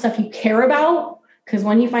the stuff you care about. Because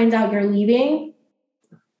when he finds out you're leaving,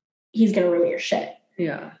 he's going to ruin your shit.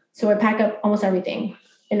 Yeah. So I pack up almost everything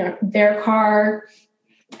in their car,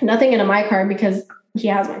 nothing in my car because he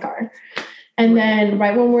has my car. And then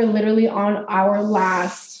right when we're literally on our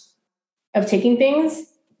last of taking things,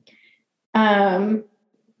 that's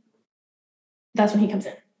when he comes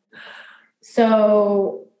in.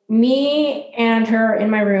 So me and her in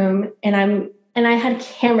my room, and I had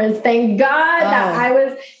cameras. Thank God that I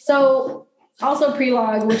was so also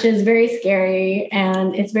pre-log, which is very scary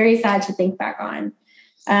and it's very sad to think back on.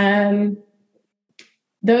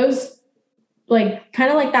 Those like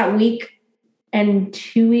kind of like that week and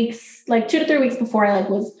 2 weeks, like 2 to 3 weeks before I like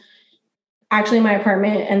was actually in my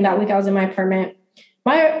apartment, and that week I was in my apartment,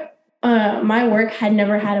 my work had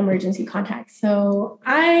never had emergency contact. So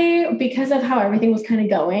because of how everything was kind of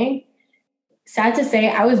going, sad to say,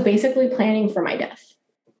 I was basically planning for my death.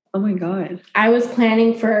 Oh my God. I was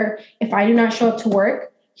planning for, if I do not show up to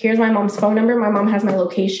work, here's my mom's phone number. My mom has my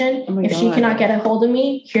location. Oh my God. She cannot get a hold of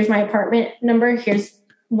me, here's my apartment number. Here's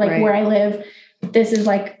like where I live. This is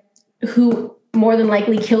like who more than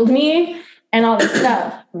likely killed me and all this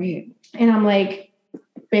stuff. Right. And I'm like,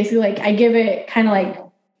 basically like, I give it kind of like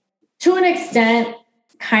to an extent,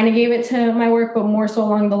 kind of gave it to my work, but more so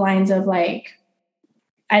along the lines of like,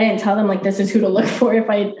 I didn't tell them like, this is who to look for if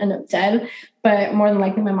I end up dead, but more than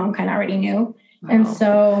likely my mom kind of already knew. Wow. And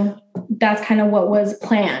so that's kind of what was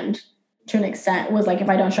planned to an extent, was like, if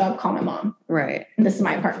I don't show up, call my mom. Right. And this is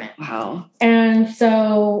my apartment. Wow. And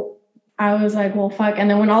so I was like, well, fuck. And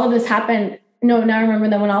then when all of this happened, now I remember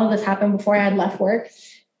that when all of this happened before I had left work,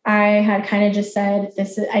 I had kind of just said,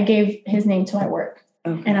 I gave his name to my work.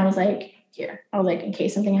 Okay. And I was like, here, I was like, in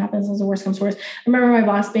case something happens, as the worst comes to worst. I remember my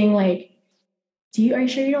boss being like, are you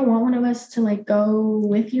sure you don't want one of us to like go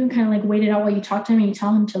with you and kind of like wait it out while you talk to him and you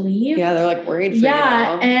tell him to leave? Yeah, they're like worried for you.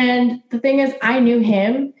 Yeah, and the thing is, I knew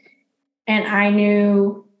him, and I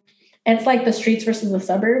knew it's like the streets versus the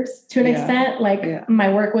suburbs to an extent. Like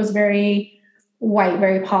my work was very white,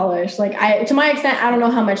 very polished. Like to my extent, I don't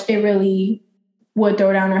know how much they really would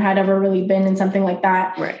throw down or had ever really been in something like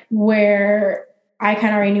that. Right. Where I kind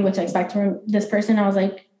of already knew what to expect from this person. I was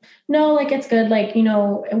like, no, like it's good. Like, you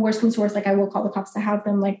know, worst comes to worst, like I will call the cops to have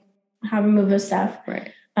them move his stuff.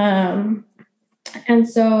 Right. And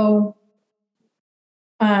so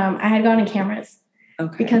I had gotten cameras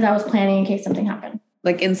because I was planning in case something happened.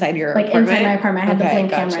 Like inside your apartment? Inside my apartment, I had the Blink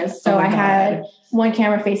cameras. So I had one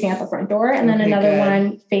camera facing at the front door and then another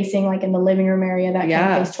one facing like in the living room area that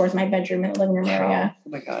kind of faced towards my bedroom and the living room area. Oh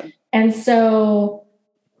my God. And so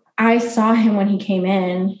I saw him when he came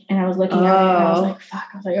in and I was looking at him and I was like, fuck.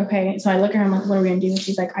 I was like, okay. So I look at her, I'm like, what are we going to do? And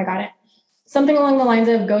she's like, I got it. Something along the lines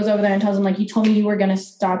of goes over there and tells him like, you told me you were going to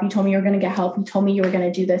stop. You told me you were going to get help. You told me you were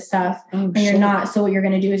going to do this stuff and you're not. So what you're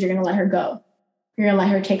going to do is you're going to let her go. You're going to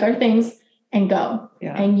let her take our things and go.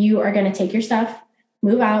 Yeah. And you are going to take your stuff,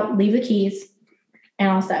 move out, leave the keys and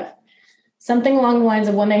all stuff. Something along the lines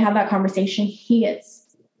of when they have that conversation, he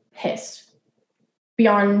gets pissed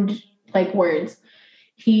beyond like words.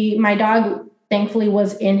 My dog thankfully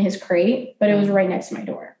was in his crate, but it was right next to my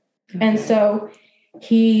door. Okay. And so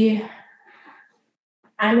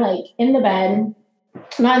I'm like in the bed,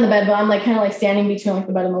 not in the bed, but I'm like kind of like standing between like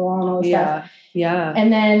the bed and the wall and all this stuff. Yeah.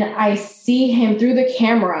 And then I see him through the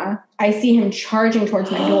camera. I see him charging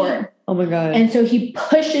towards my door. Oh my God. And so he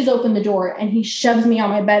pushes open the door and he shoves me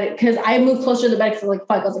on my bed because I moved closer to the bed because I was like,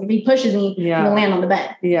 fuck. I was like, if he pushes me, I'm going to land on the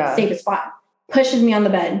bed. Yeah. Safest spot. Pushes me on the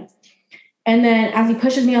bed. And then as he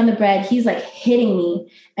pushes me on the bed, he's like hitting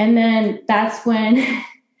me. And then that's when,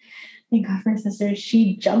 thank God for my sister,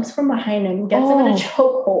 she jumps from behind him, gets him in a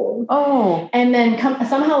chokehold. Oh. And then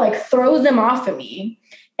somehow like throws him off of me.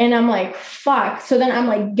 And I'm like, fuck. So then I'm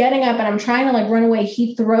like getting up and I'm trying to like run away.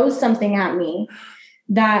 He throws something at me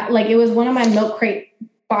that like, it was one of my milk crate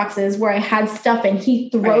boxes where I had stuff and he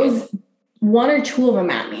throws one or two of them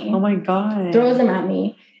at me. Oh my God. Throws them at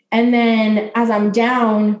me. And then as I'm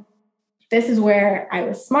down, this is where I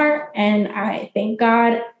was smart. And I thank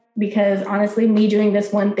God because honestly, me doing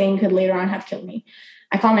this one thing could later on have killed me.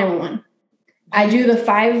 I call 911. I do the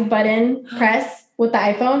 5-button press with the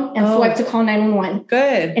iPhone and swipe to call 911.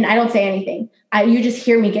 Good. And I don't say anything. You just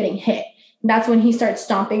hear me getting hit. That's when he starts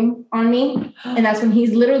stomping on me. And that's when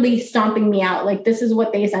he's literally stomping me out. Like, this is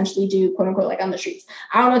what they essentially do, quote unquote, like on the streets.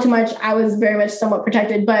 I don't know too much. I was very much somewhat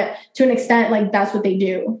protected, but to an extent, like that's what they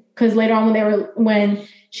do. Because later on when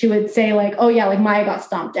she would say like, oh yeah, like Maya got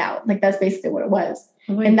stomped out. Like that's basically what it was.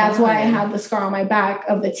 And that's why I have the scar on my back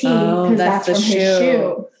of the T because that's from his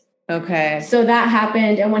shoe. Okay. So that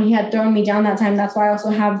happened. And when he had thrown me down that time, that's why I also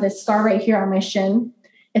have this scar right here on my shin.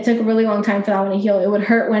 It took a really long time for that one to heal. It would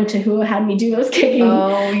hurt when Tahu had me do those kicking.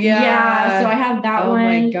 Oh, yeah. Yeah. So I have that one.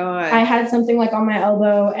 Oh, my God. I had something like on my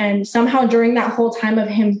elbow. And somehow during that whole time of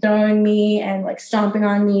him throwing me and like stomping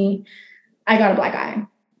on me, I got a black eye.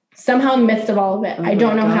 Somehow in the midst of all of it. I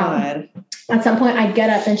don't know how. At some point, I get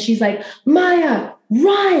up and she's like, Maya,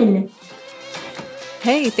 run.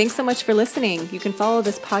 Hey, thanks so much for listening. You can follow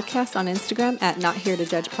this podcast on Instagram at Not Here to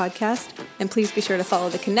Judge Podcast. And please be sure to follow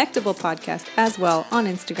the Connectable Podcast as well on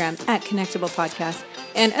Instagram at Connectable Podcast.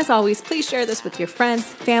 And as always, please share this with your friends,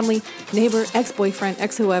 family, neighbor, ex-boyfriend,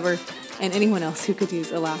 ex-whoever, and anyone else who could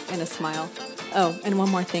use a laugh and a smile. Oh, and one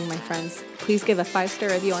more thing, my friends. Please give a 5-star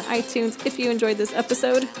review on iTunes if you enjoyed this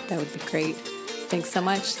episode. That would be great. Thanks so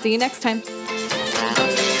much. See you next time.